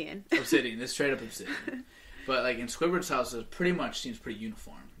 Obsidian. It's straight up obsidian. But in Squidward's house, it pretty much seems pretty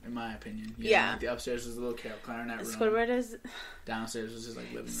uniform, in my opinion. Yeah. The upstairs was a little clarinet room. Squidward is... Downstairs was his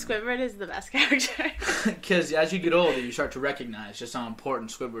living room. Squidward is the best character. Because as you get older, you start to recognize just how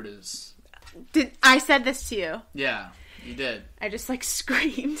important Squidward is. I said this to you? Yeah, you did. I just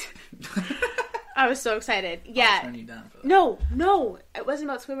screamed. I was so excited. Yeah. I'll turn you down for that. No. It wasn't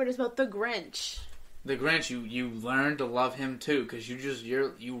about Squidward. It was about the Grinch. The Grinch, you learn to love him too, because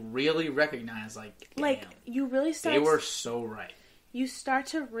you really recognize damn, you really start. They were so right. You start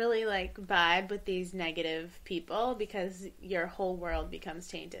to really vibe with these negative people because your whole world becomes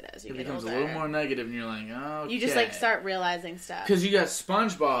tainted as you get older. It becomes a little more negative, and you're okay. You just start realizing stuff. Because you got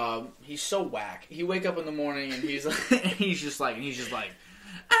SpongeBob, he's so whack. He wake up in the morning and he's just like, I'm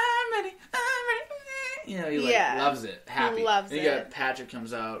ready. He loves it, happy. He loves it. And you got Patrick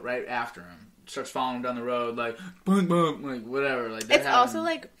comes out right after him. Starts following him down the road, boom, boom, whatever. It's also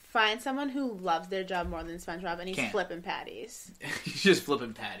find someone who loves their job more than SpongeBob, and he's flipping patties. He's just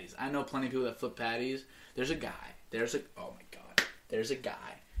flipping patties. I know plenty of people that flip patties. There's a guy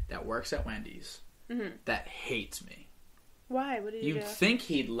that works at Wendy's that hates me. Why? What did you do? You'd think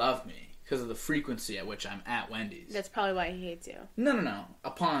he'd love me because of the frequency at which I'm at Wendy's. That's probably why he hates you. No.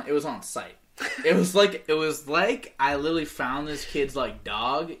 It was on site. It was like I literally found this kid's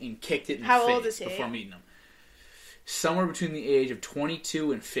dog and kicked it in the face. How old is he? Before meeting him. Somewhere between the age of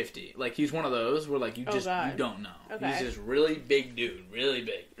 22 and 50. He's one of those where you don't know. Okay. He's this really big dude, really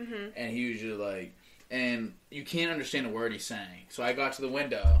big. Mm-hmm. And he was just and you can't understand a word he's saying. So I got to the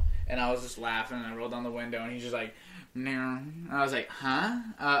window and I was just laughing and I rolled down the window and he's just and I was huh?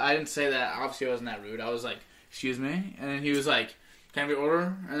 I didn't say that. Obviously I wasn't that rude. I was excuse me? And then he was can I have your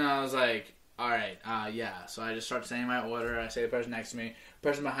order? And I was alright, yeah. So I just start saying my order. I say the person next to me. The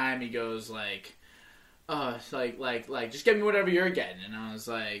person behind me goes just get me whatever you're getting. And I was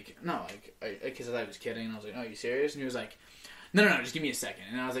no, because I thought he was kidding. And I was oh, you serious? And he was no, just give me a second.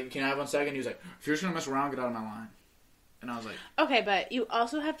 And I was can I have 1 second? He was if you're just going to mess around, get out of my line. And I was okay, but you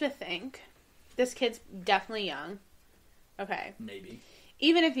also have to think, this kid's definitely young. Okay. Maybe.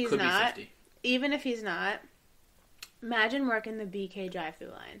 Even if he's Could not. be 50. Even if he's not. Imagine working the BK drive-through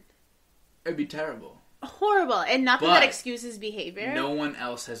line. It'd be terrible. Horrible. And not that excuses behavior. No one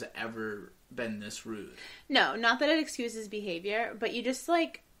else has ever been this rude. No, not that it excuses behavior, but you just,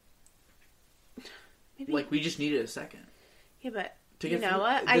 like... Maybe... Like, we just needed a second. Yeah, but... You know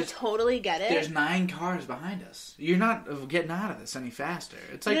what? I totally get it. There's 9 cars behind us. You're not getting out of this any faster.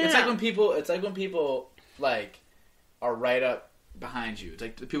 It's like it's like when people like are right up behind you. It's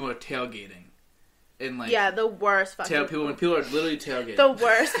like the people are tailgating. And like the worst fucking when people are literally tailgating. The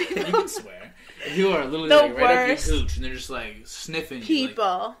worst people. You can swear. And people are literally like, right up your gooch and they're just like sniffing people. You.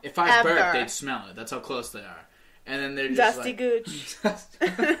 Like, if I burp, they'd smell it. That's how close they are. And then they're just Dusty like, gooch.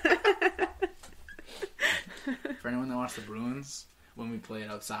 For anyone that watched the Bruins, when we played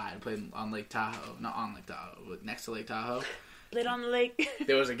outside, played on Lake Tahoe, not on Lake Tahoe, but next to Lake Tahoe. Lit on the lake.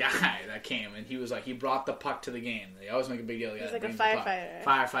 There was a guy that came and he was like, he brought the puck to the game. They always make a big deal. He was like a firefighter.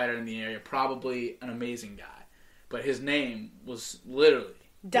 Firefighter in the area, probably an amazing guy. But his name was literally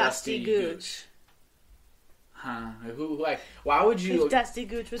Dusty Gooch. Huh? Like, why would you? If Dusty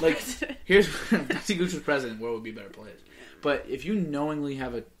Gooch was president. Here's Dusty Gooch was president. Where would be better place? But if you knowingly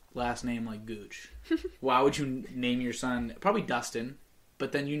have a last name like Gooch, why would you name your son probably Dustin?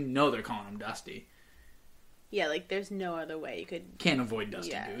 But then you know they're calling him Dusty. Yeah, like there's no other way you could. Can't avoid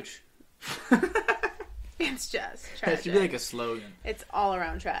Dusty Gooch. It's just tragic. That should be like a slogan. It's all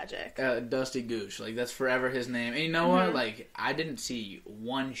around tragic. Dusty Gooch, like that's forever his name. And you know what? Like I didn't see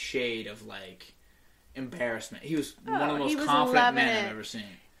one shade of like embarrassment. He was one of the most confident men I've ever seen.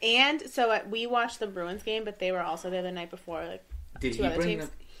 And so we watched the Bruins game, but they were also there the night before. Like did two he other bring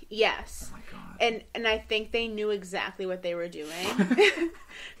teams. Yes. Oh my god. And I think they knew exactly what they were doing,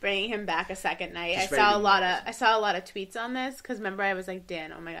 bringing him back a second night. I saw a lot of tweets on this because remember I was like,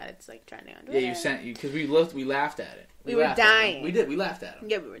 Dan, oh my god, it's like trending on Twitter. Yeah, because we laughed at it. We were dying. We did. We laughed at him.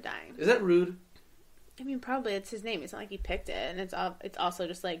 Yeah, we were dying. Is that rude? I mean, probably it's his name. It's not like he picked it, and it's also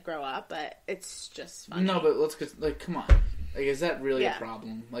just like grow up, but it's just funny. No, but like, come on. Like, is that really a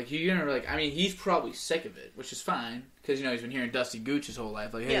problem? Like, you're gonna like. I mean, he's probably sick of it, which is fine because you know he's been hearing Dusty Gooch his whole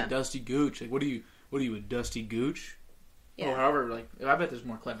life. Like, hey, Dusty Gooch. Like, what are you, a Dusty Gooch? Yeah. Or however, like, I bet there's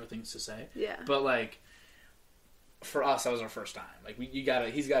more clever things to say. Yeah. But like, for us, that was our first time. Like, he's got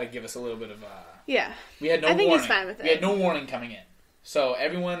to give us a little bit of. Yeah. We had no warning. I think warning. he's fine with it. We had no warning coming in. So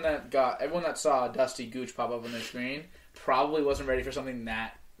everyone that saw Dusty Gooch pop up on their screen probably wasn't ready for something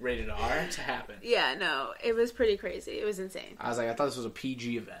that rated R to happen. Yeah, no, it was pretty crazy. It was insane. I was like, I thought this was a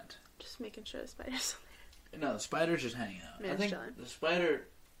PG event. Just making sure the spider's no, the spider's just hanging out. Man's I think chilling. The spider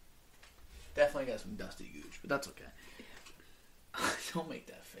definitely got some Dusty Gooch, but that's okay. Yeah. Don't make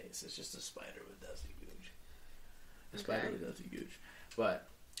that face. It's just a spider with Dusty Gooch. A spider with Dusty Gooch. But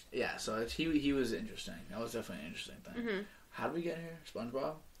yeah, so he was interesting. That was definitely an interesting thing. Mm-hmm. How did we get here?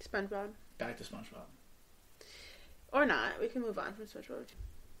 SpongeBob? SpongeBob. Back to SpongeBob. Or not. We can move on from SpongeBob.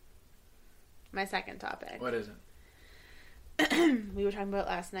 My second topic. What is it? We were talking about it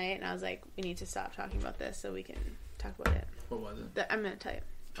last night, and I was like, we need to stop talking about this so we can talk about it. What was it? I'm going to tell you.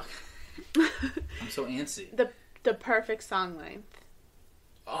 Okay. I'm so antsy. The perfect song length.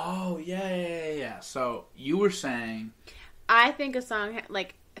 Oh, yeah. So, you were saying... I think a song,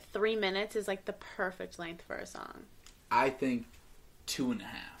 like, 3 minutes is, like, the perfect length for a song. I think 2.5.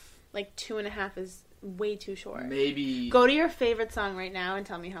 Like 2.5 is way too short. Maybe go to your favorite song right now and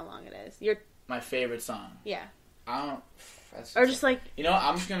tell me how long it is. My favorite song. Yeah. I don't. Or just like you know,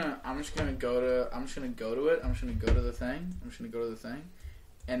 I'm just gonna go to it. I'm just gonna go to the thing,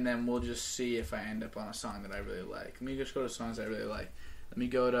 and then we'll just see if I end up on a song that I really like. Let me just go to songs I really like. Let me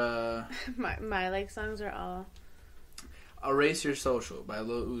go to my like songs are all. Erase Your Social by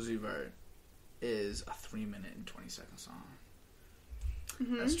Lil Uzi Vert is a 3-minute and 20-second song.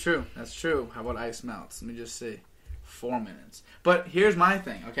 Mm-hmm. That's true. How about Ice Melts? Let me just see. 4 minutes. But here's my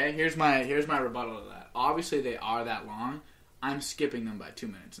thing, okay? Here's my rebuttal to that. Obviously, they are that long. I'm skipping them by 2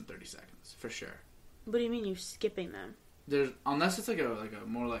 minutes and 30 seconds, for sure. What do you mean you're skipping them? Unless it's like a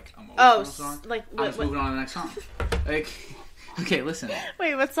more like emotional song. Like I'm just moving on to the next song. Like, okay, listen.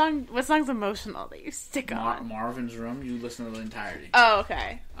 Wait, what song's emotional that you stick on? Marvin's Room. You listen to the entirety. Oh,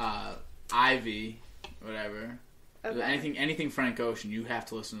 okay. Ivy, whatever. Okay. Anything Frank Ocean, you have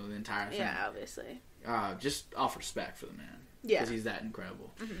to listen to the entire thing. Yeah, obviously. Just off respect for the man. Yeah. Because he's that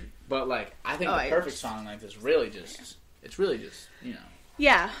incredible. Mm-hmm. But, like, I think the perfect song length is really just, it's really just, you know.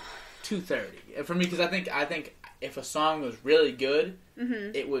 Yeah. 2:30. For me, because I think if a song was really good,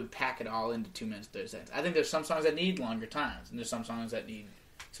 mm-hmm. it would pack it all into 2 minutes, 30 seconds. I think there's some songs that need longer times, and there's some songs that need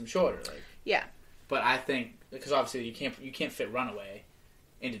some shorter. Like. Yeah. But I think, because obviously you can't fit Runaway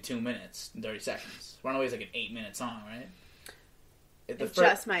into 2 minutes and 30 seconds. Runaway is like an 8-minute song, right? It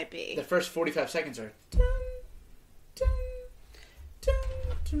just might be. The first 45 seconds are... Dun, dun, dun,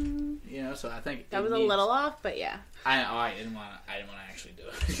 dun, you know, so I think... That was a little off, but yeah. I didn't want to actually do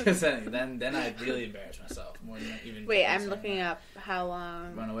it. Because then I'd really embarrass myself. More than even... Wait, I'm looking up how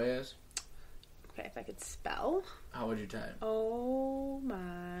long... Runaway is? Okay, if I could spell. How would you type? Oh my.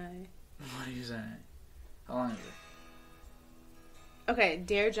 What are you saying? How long is it? Okay,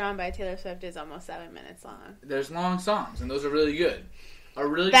 Dear John by Taylor Swift is almost 7 minutes long. There's long songs, and those are really good.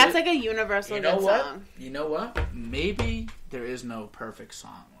 That's like a universal good song. You know what? Maybe there is no perfect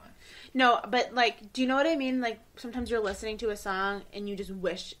song. No, but like, do you know what I mean? Like, sometimes you're listening to a song and you just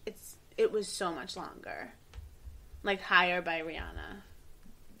wish it was so much longer. Like Higher by Rihanna.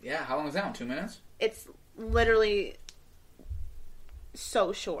 Yeah, how long is that one? 2 minutes? It's literally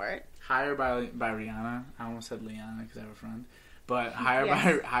so short. Higher by Rihanna. I almost said Liana because I have a friend. But Higher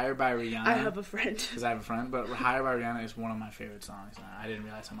by Rihanna. I have a friend. Because I have a friend. But Higher by Rihanna is one of my favorite songs. And I didn't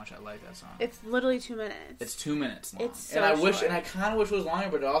realize how much I like that song. It's literally 2 minutes. It's 2 minutes long. It's so short. And I kind of wish it was longer,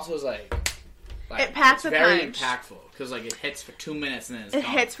 but it also is like it packs a punch. Very impactful because like it hits for 2 minutes and then it's gone.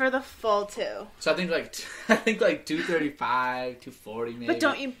 Hits for the full 2. So I think like 2:35, 2:40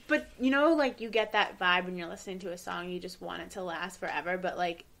 maybe. But you know, like you get that vibe when you're listening to a song. You just want it to last forever. But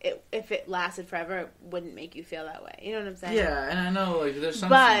like if it lasted forever, it wouldn't make you feel that way. You know what I'm saying? Yeah, and I know like there's some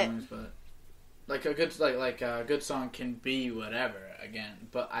songs, but like a good song can be whatever again.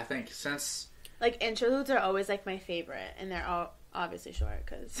 But I think since like interludes are always like my favorite, and they're all obviously short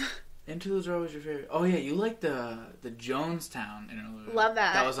because. Interludes are always your favorite. Oh yeah, you like the Jonestown interlude. Love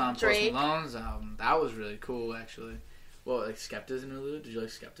that. That was on Drake. Post Malone's album. That was really cool, actually. Well, like Skepta's interlude. Did you like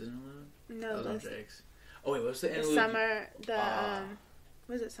Skepta's interlude? No, that was on Drake's. Oh wait, what's the interlude?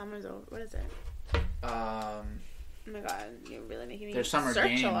 What is it? Summer's over. What is it? Oh my god, you're really making me. There's Summer search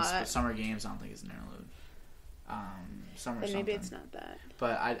Games, a lot. but Summer Games I don't think is an interlude. Summer. Then maybe it's not that.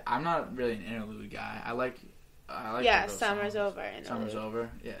 But I'm not really an interlude guy. I like Summer's songs. Over. Interlude. Summer's Over.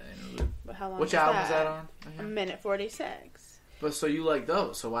 Yeah, interlude. But how long? Which album is that on? Okay. 1:46. But so you like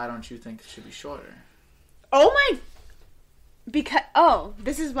those? So why don't you think it should be shorter? Oh my!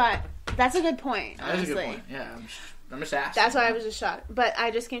 This is why. That's a good point. Honestly. That is a good point. Yeah, I'm just asking. That's why I was just shocked. But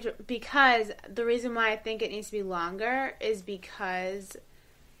I just came to because the reason why I think it needs to be longer is because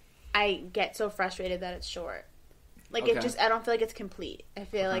I get so frustrated that it's short. Like I don't feel like it's complete. I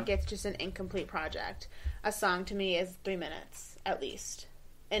feel like it's just an incomplete project. A song to me is 3 minutes at least,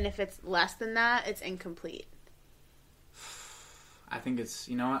 and if it's less than that, it's incomplete. I think it's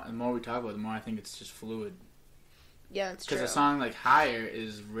the more we talk about it, the more I think it's just fluid. Yeah, that's true. Because a song like Higher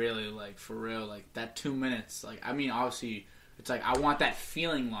is really like for real, like that 2 minutes. Like I mean, obviously it's like I want that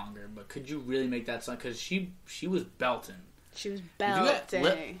feeling longer, but could you really make that song? Because she was belting. She was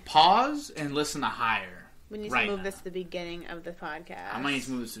belting. Pause and listen to Higher. We need to move this to the beginning of the podcast. I might need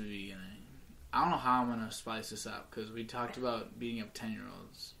to move this to the beginning. I don't know how I'm going to spice this up, because we talked about beating up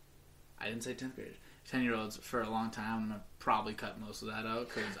 10-year-olds. I didn't say 10th graders. 10-year-olds for a long time. I'm going to probably cut most of that out,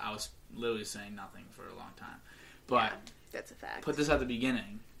 because I was literally saying nothing for a long time. But that's a fact. Put this at the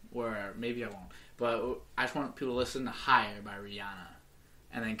beginning, where maybe I won't. But I just want people to listen to Higher by Rihanna,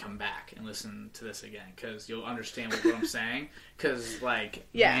 and then come back and listen to this again, because you'll understand what I'm saying. Because, like,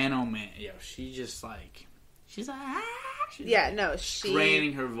 man, oh man, she's just like... She's like,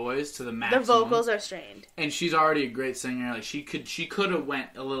 straining her voice to the maximum. The vocals are strained, and she's already a great singer. Like she could have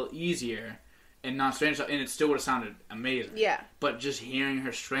went a little easier and not strain herself, and it still would have sounded amazing. Yeah, but just hearing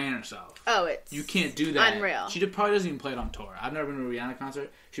her strain herself, you can't do that. Unreal. She probably doesn't even play it on tour. I've never been to a Rihanna concert.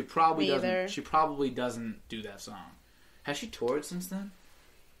 She probably doesn't. She probably doesn't do that song. Has she toured since then?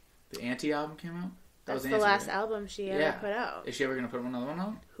 The Anti album came out. That's the last album she ever put out. Is she ever going to put another one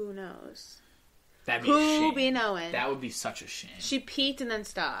out? Who knows? That'd be a shame. Who be knowing? That would be such a shame. She peaked and then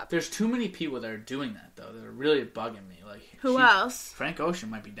stopped. There's too many people that are doing that, though, that are really bugging me. Like who else? Frank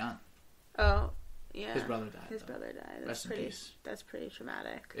Ocean might be done. Oh, yeah. His brother died. Rest in peace. That's pretty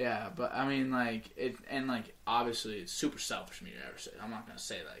traumatic. Yeah, but I mean, like, obviously, it's super selfish of me to ever say. I'm not gonna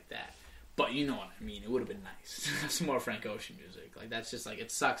say it like that. But you know what I mean. It would have been nice. Some more Frank Ocean music. Like, that's just, like,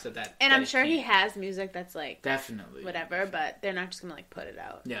 it sucks that... And I'm sure he has music that's, like... Definitely. Whatever, but they're not just going to, like, put it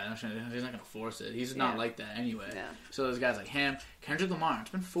out. Yeah, he's not going to force it. He's not like that anyway. Yeah. So there's guys like him. Kendrick Lamar. It's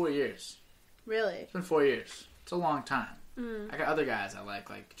been 4 years. Really? It's been 4 years. It's a long time. I got other guys I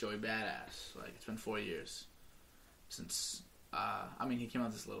like Joey Badass. Like, it's been 4 years since... he came out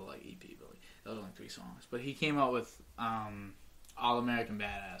with this little, like, EP, but that was only 3 songs. But he came out with... All American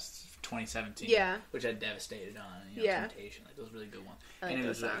Badass 2017, which I devastated on, Temptation, like those really good ones. And it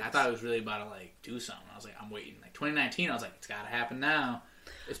was like, I thought it was really about to like do something. I was like, I'm waiting. Like 2019, I was like, it's got to happen now.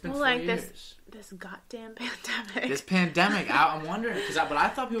 It's been 4 years. This goddamn pandemic. This pandemic, I'm wondering, but I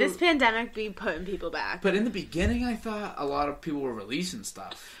thought people... This pandemic be putting people back. But in the beginning, I thought a lot of people were releasing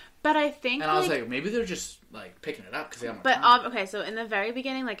stuff. But I think... And I was like, maybe they're just, like, picking it up because they have more time. Okay, so in the very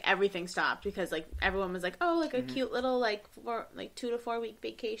beginning, like, everything stopped because, like, everyone was like, oh, like, a cute little, like, 2 to 4 week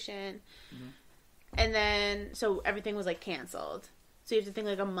vacation. Mm-hmm. And then, so everything was, like, canceled. So you have to think,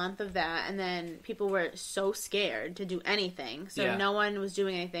 like, a month of that, and then people were so scared to do anything, so no one was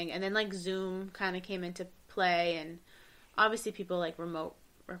doing anything. And then, like, Zoom kind of came into play, and obviously people, like, remote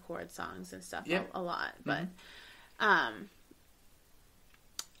record songs and stuff a lot. But I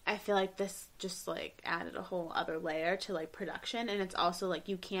feel like this just, like, added a whole other layer to, like, production, and it's also, like,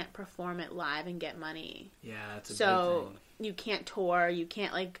 you can't perform it live and get money. Yeah, that's a big thing. You can't tour, you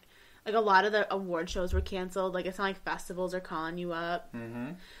can't, like, a lot of the award shows were canceled. Like, it's not like festivals are calling you up.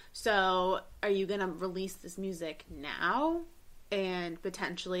 Mm-hmm. So, are you going to release this music now and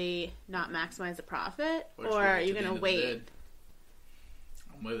potentially not maximize the profit? Or are you going to wait?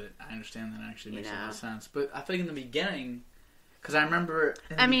 I'm with it. I understand that actually makes a lot of sense. But I think in the beginning, because I remember...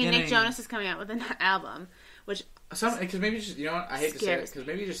 Nick Jonas is coming out with an album, which... Because maybe just, you know what, I hate to say it, because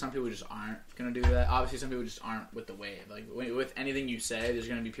maybe just some people just aren't going to do that. Obviously, some people just aren't with the wave. Like, with anything you say, there's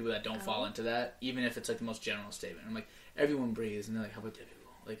going to be people that don't fall into that, even if it's, like, the most general statement. I'm like, everyone breathes, and they're like, how about dead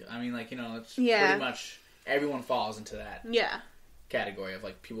people? Like, I mean, like, you know, it's pretty much, everyone falls into that category of,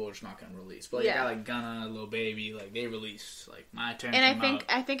 like, people are just not going to release. But, like, a guy like Gunna, Lil Baby, like, they released, like, My Turn and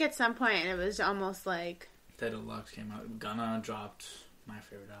I think at some point, it was almost like... Dead Deluxe came out. Gunna dropped my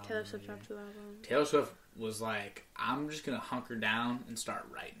favorite album. Taylor Swift dropped 2 albums. Taylor Swift was like, I'm just gonna hunker down and start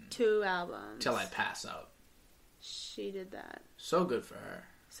writing 2 albums till I pass out. She did that. So good for her.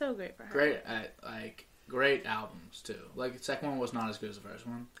 So great for her. Great albums too. Like, the second one was not as good as the first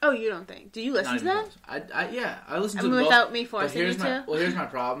one. Oh, you don't think? Do you listen to that? I listen to them without both, me forcing you to. Well, here's my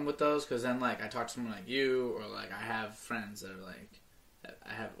problem with those, because then, like, I talk to someone like you, or like I have friends that are like,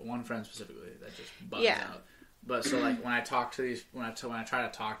 I have one friend specifically that just bugs out. But so, like, when I talk to when I try to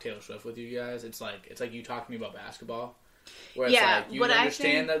talk Taylor Swift with you guys, it's like you talk to me about basketball, where it's like you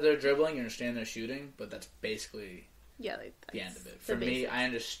understand that they're dribbling, you understand they're shooting, but that's basically like, the end of it. For me, I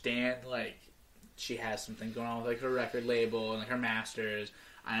understand, like, she has something going on with, like, her record label and, like, her masters.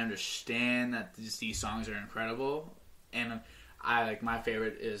 I understand that these songs are incredible, and my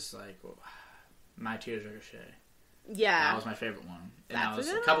favorite is, like, My Tears Ricochet. Yeah, that was my favorite one, and that was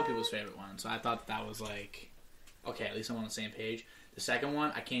a couple people's favorite one. So I thought that was like. Okay, at least I'm on the same page. The second one,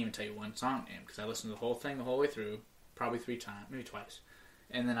 I can't even tell you one song name because I listened to the whole thing the whole way through, probably 3 times, maybe twice,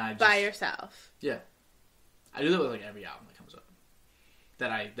 and then I just, by yourself. Yeah, I do that with, like, every album that comes up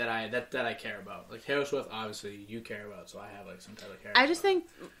that I care about. Like, Taylor Swift, obviously you care about, so I have, like, some type of care. I just think,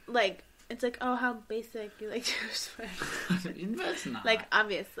 like, it's like, oh, how basic you like Taylor Swift. That's not like,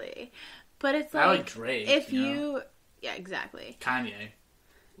 obviously, but it's like, I like Drake. If you yeah, exactly. Kanye,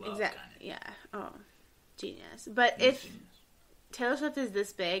 love Kanye. Yeah. Oh. Genius. But if Taylor Swift is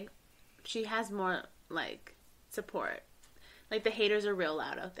this big, she has more, like, support. Like, the haters are real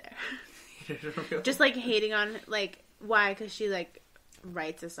loud out there. Just, like, hating on, like, why? Because she, like,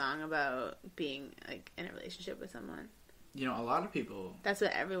 writes a song about being, like, in a relationship with someone. You know, a lot of people... That's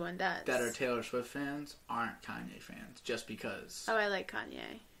what everyone does. That are Taylor Swift fans aren't Kanye fans, just because... Oh, I like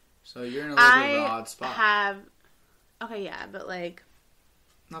Kanye. So you're in a little bit of an odd spot. Okay, yeah, but, like...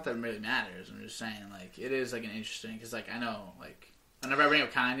 Not that it really matters. I'm just saying, like, it is, like, an interesting... Because, like, I know, like... Whenever I bring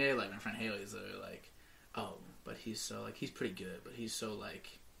up Kanye, like, my friend Haley's literally like, oh, but he's so, like, he's pretty good, but he's so, like,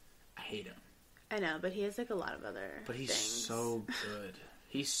 I hate him. I know, but he has, like, a lot of other But he's things. So good.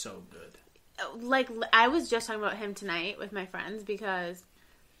 He's so good. Like, I was just talking about him tonight with my friends because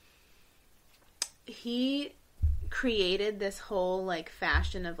he created this whole, like,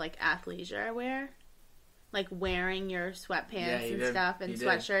 fashion of, like, athleisure wear. Like, wearing your sweatpants and stuff and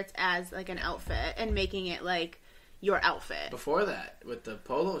sweatshirts as, like, an outfit and making it, like, your outfit. Before that, with the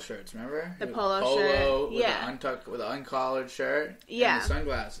polo shirts, remember? The polo shirt. With the uncollared shirt. Yeah. And the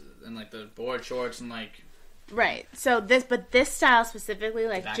sunglasses. And, like, the board shorts and, like... Right. So, this style specifically,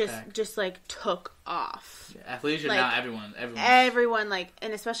 like, just, like, took off. Yeah, athleisure, like, now everyone, like,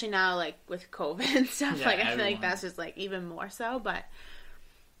 and especially now, like, with COVID and stuff, like, I feel like that's just, like, even more so, but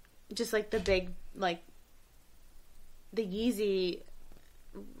just, like, the big, like, the Yeezy,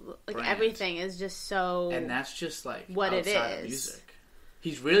 like, brand. Everything is just so... And that's just, like, what it is. Of music.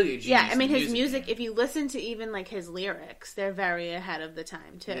 He's really a genius. Yeah, I mean, his music, if you listen to even, like, his lyrics, they're very ahead of the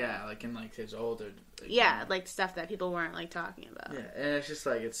time, too. Yeah, like, in, like, his older... Like, like, stuff that people weren't, like, talking about. Yeah, and it's just,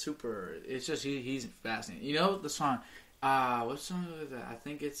 like, it's super... It's just, he's fascinating. You know the song... what song was that? I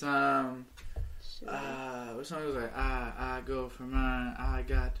think it's, What song was like? I go for mine. I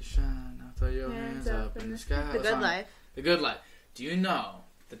got to shine. I'll throw your hands up in the sky. The Good Life. The Good Life. Do you know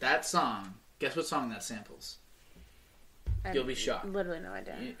that song? Guess what song that samples? You'll be shocked. Literally no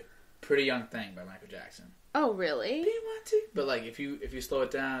idea. Pretty Young Thing by Michael Jackson. Oh really? P-Y-T. But like if you slow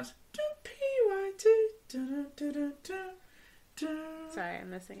it down, it's P-Y-T. Sorry, I'm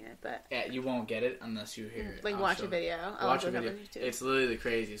missing it, but yeah, you won't get it unless you hear it. Like watch a video. Watch a video. It's literally the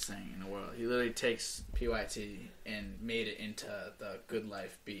craziest thing in the world. He literally takes PYT and made it into the Good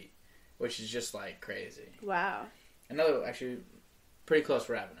Life beat, which is just like crazy. Wow. Another actually pretty close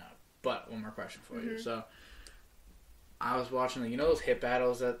for wrapping up, but one more question for you. So I was watching, like, you know those hit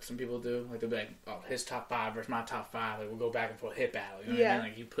battles that some people do? Like, they'll be like, oh, his top 5 versus my top 5. Like, we'll go back and forth hit battle. You know what I mean?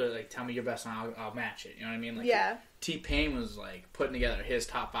 Like, you put, like, tell me your best song, I'll match it. You know what I mean? Like, T-Pain was, like, putting together his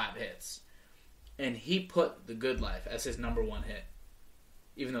top 5 hits. And he put The Good Life as his number 1 hit.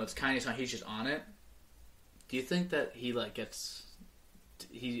 Even though it's Kanye's song, he's just on it. Do you think that he, like, gets...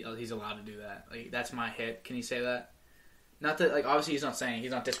 He's allowed to do that? Like, that's my hit. Can he say that? Not that, like, obviously he's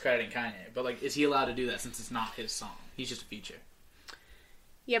not discrediting Kanye, but, like, is he allowed to do that since it's not his song? He's just a feature.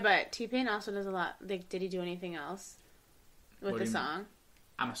 Yeah, but T-Pain also does a lot. Like, did he do anything else with the song?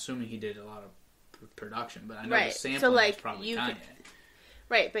 I'm assuming he did a lot of production, but I know the sampling so, like, is probably Kanye.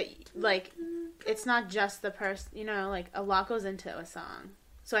 Right, but, like, it's not just the person, you know, like, a lot goes into a song.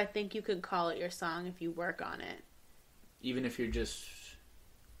 So I think you could call it your song if you work on it. Even if you're just...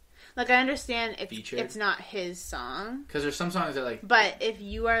 Like, I understand it's not his song. Because there's some songs that, like... But if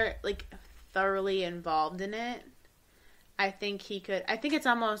you are, like, thoroughly involved in it, I think he could... I think it's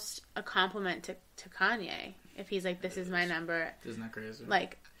almost a compliment to Kanye. If he's like, this is my number. Isn't that crazy?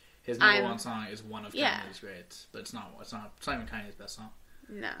 Like... His number 1 song is one of Kanye's greats. But it's not even Kanye's best song.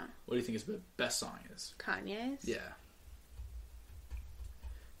 No. What do you think his best song is? Kanye's? Yeah.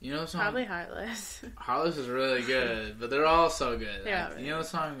 You know the song? Probably Heartless. Heartless is really good, but they're all so good. They're all really you know the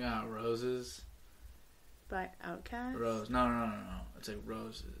song Roses? By Outkast? Rose. No. It's like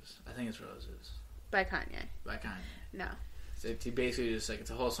Roses. I think it's Roses. By Kanye. No. He basically just, like,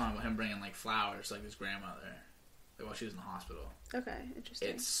 it's a whole song about him bringing, like, flowers to, like, his grandmother. Like, while she was in the hospital. Okay, interesting.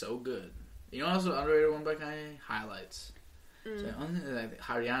 It's so good. You know what's an underrated one by Kanye? Highlights. So,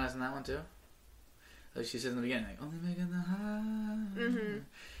 Rihanna's in that one too. Like she says in the beginning, like, only making the high.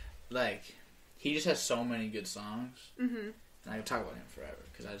 Like, he just has so many good songs. And I could talk about him forever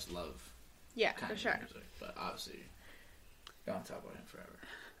because I just love Kanye for sure. music. But obviously, don't talk about him forever.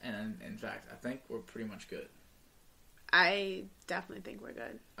 And in fact, I think we're pretty much good. I definitely think we're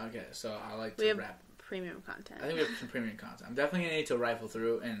good. Okay, so I like to wrap. Premium content. I think we have some premium content. I'm definitely going to need to rifle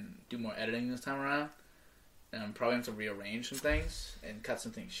through and do more editing this time around. And I'm probably going to have to rearrange some things and cut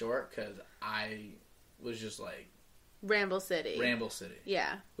some things short because I was just like... Ramble City.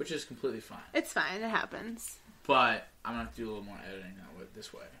 Yeah. Which is completely fine. It's fine. It happens. But I'm going to have to do a little more editing now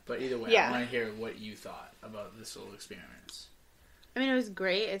this way. But either way, I want to hear what you thought about this little experience. I mean, it was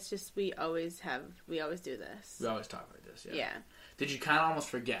great. It's just we always do this. We always talk like this, Yeah. Did you kind of almost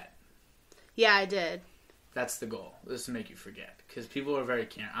forget? Yeah, I did. That's the goal. This is to make you forget. Because people are very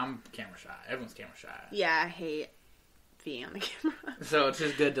I'm camera shy. Everyone's camera shy. Yeah, I hate being on the camera. So it's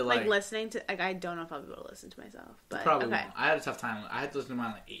just good to like listening to, like, I don't know if I'll be able to listen to myself. But probably won't. I had a tough time. I had to listen to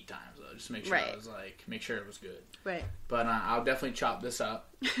mine like 8 times though, just to make sure I was like, make sure it was good. Right. But I'll definitely chop this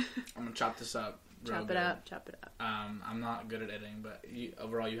up. I'm gonna chop this up. Chop it up. I'm not good at editing, but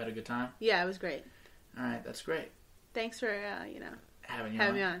overall you had a good time? Yeah, it was great. All right, that's great. Thanks for having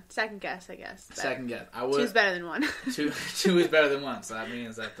me on. Second guess, I guess. Second guess. 2's better than 1. two is better than 1, so that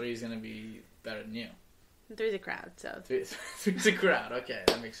means that 3 is gonna be better than you. 3's a crowd, so 3's a crowd. Okay,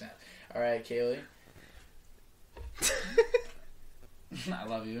 that makes sense. All right, Kaleigh. I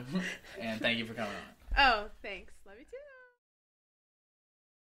love you, and thank you for coming on. Oh, thanks.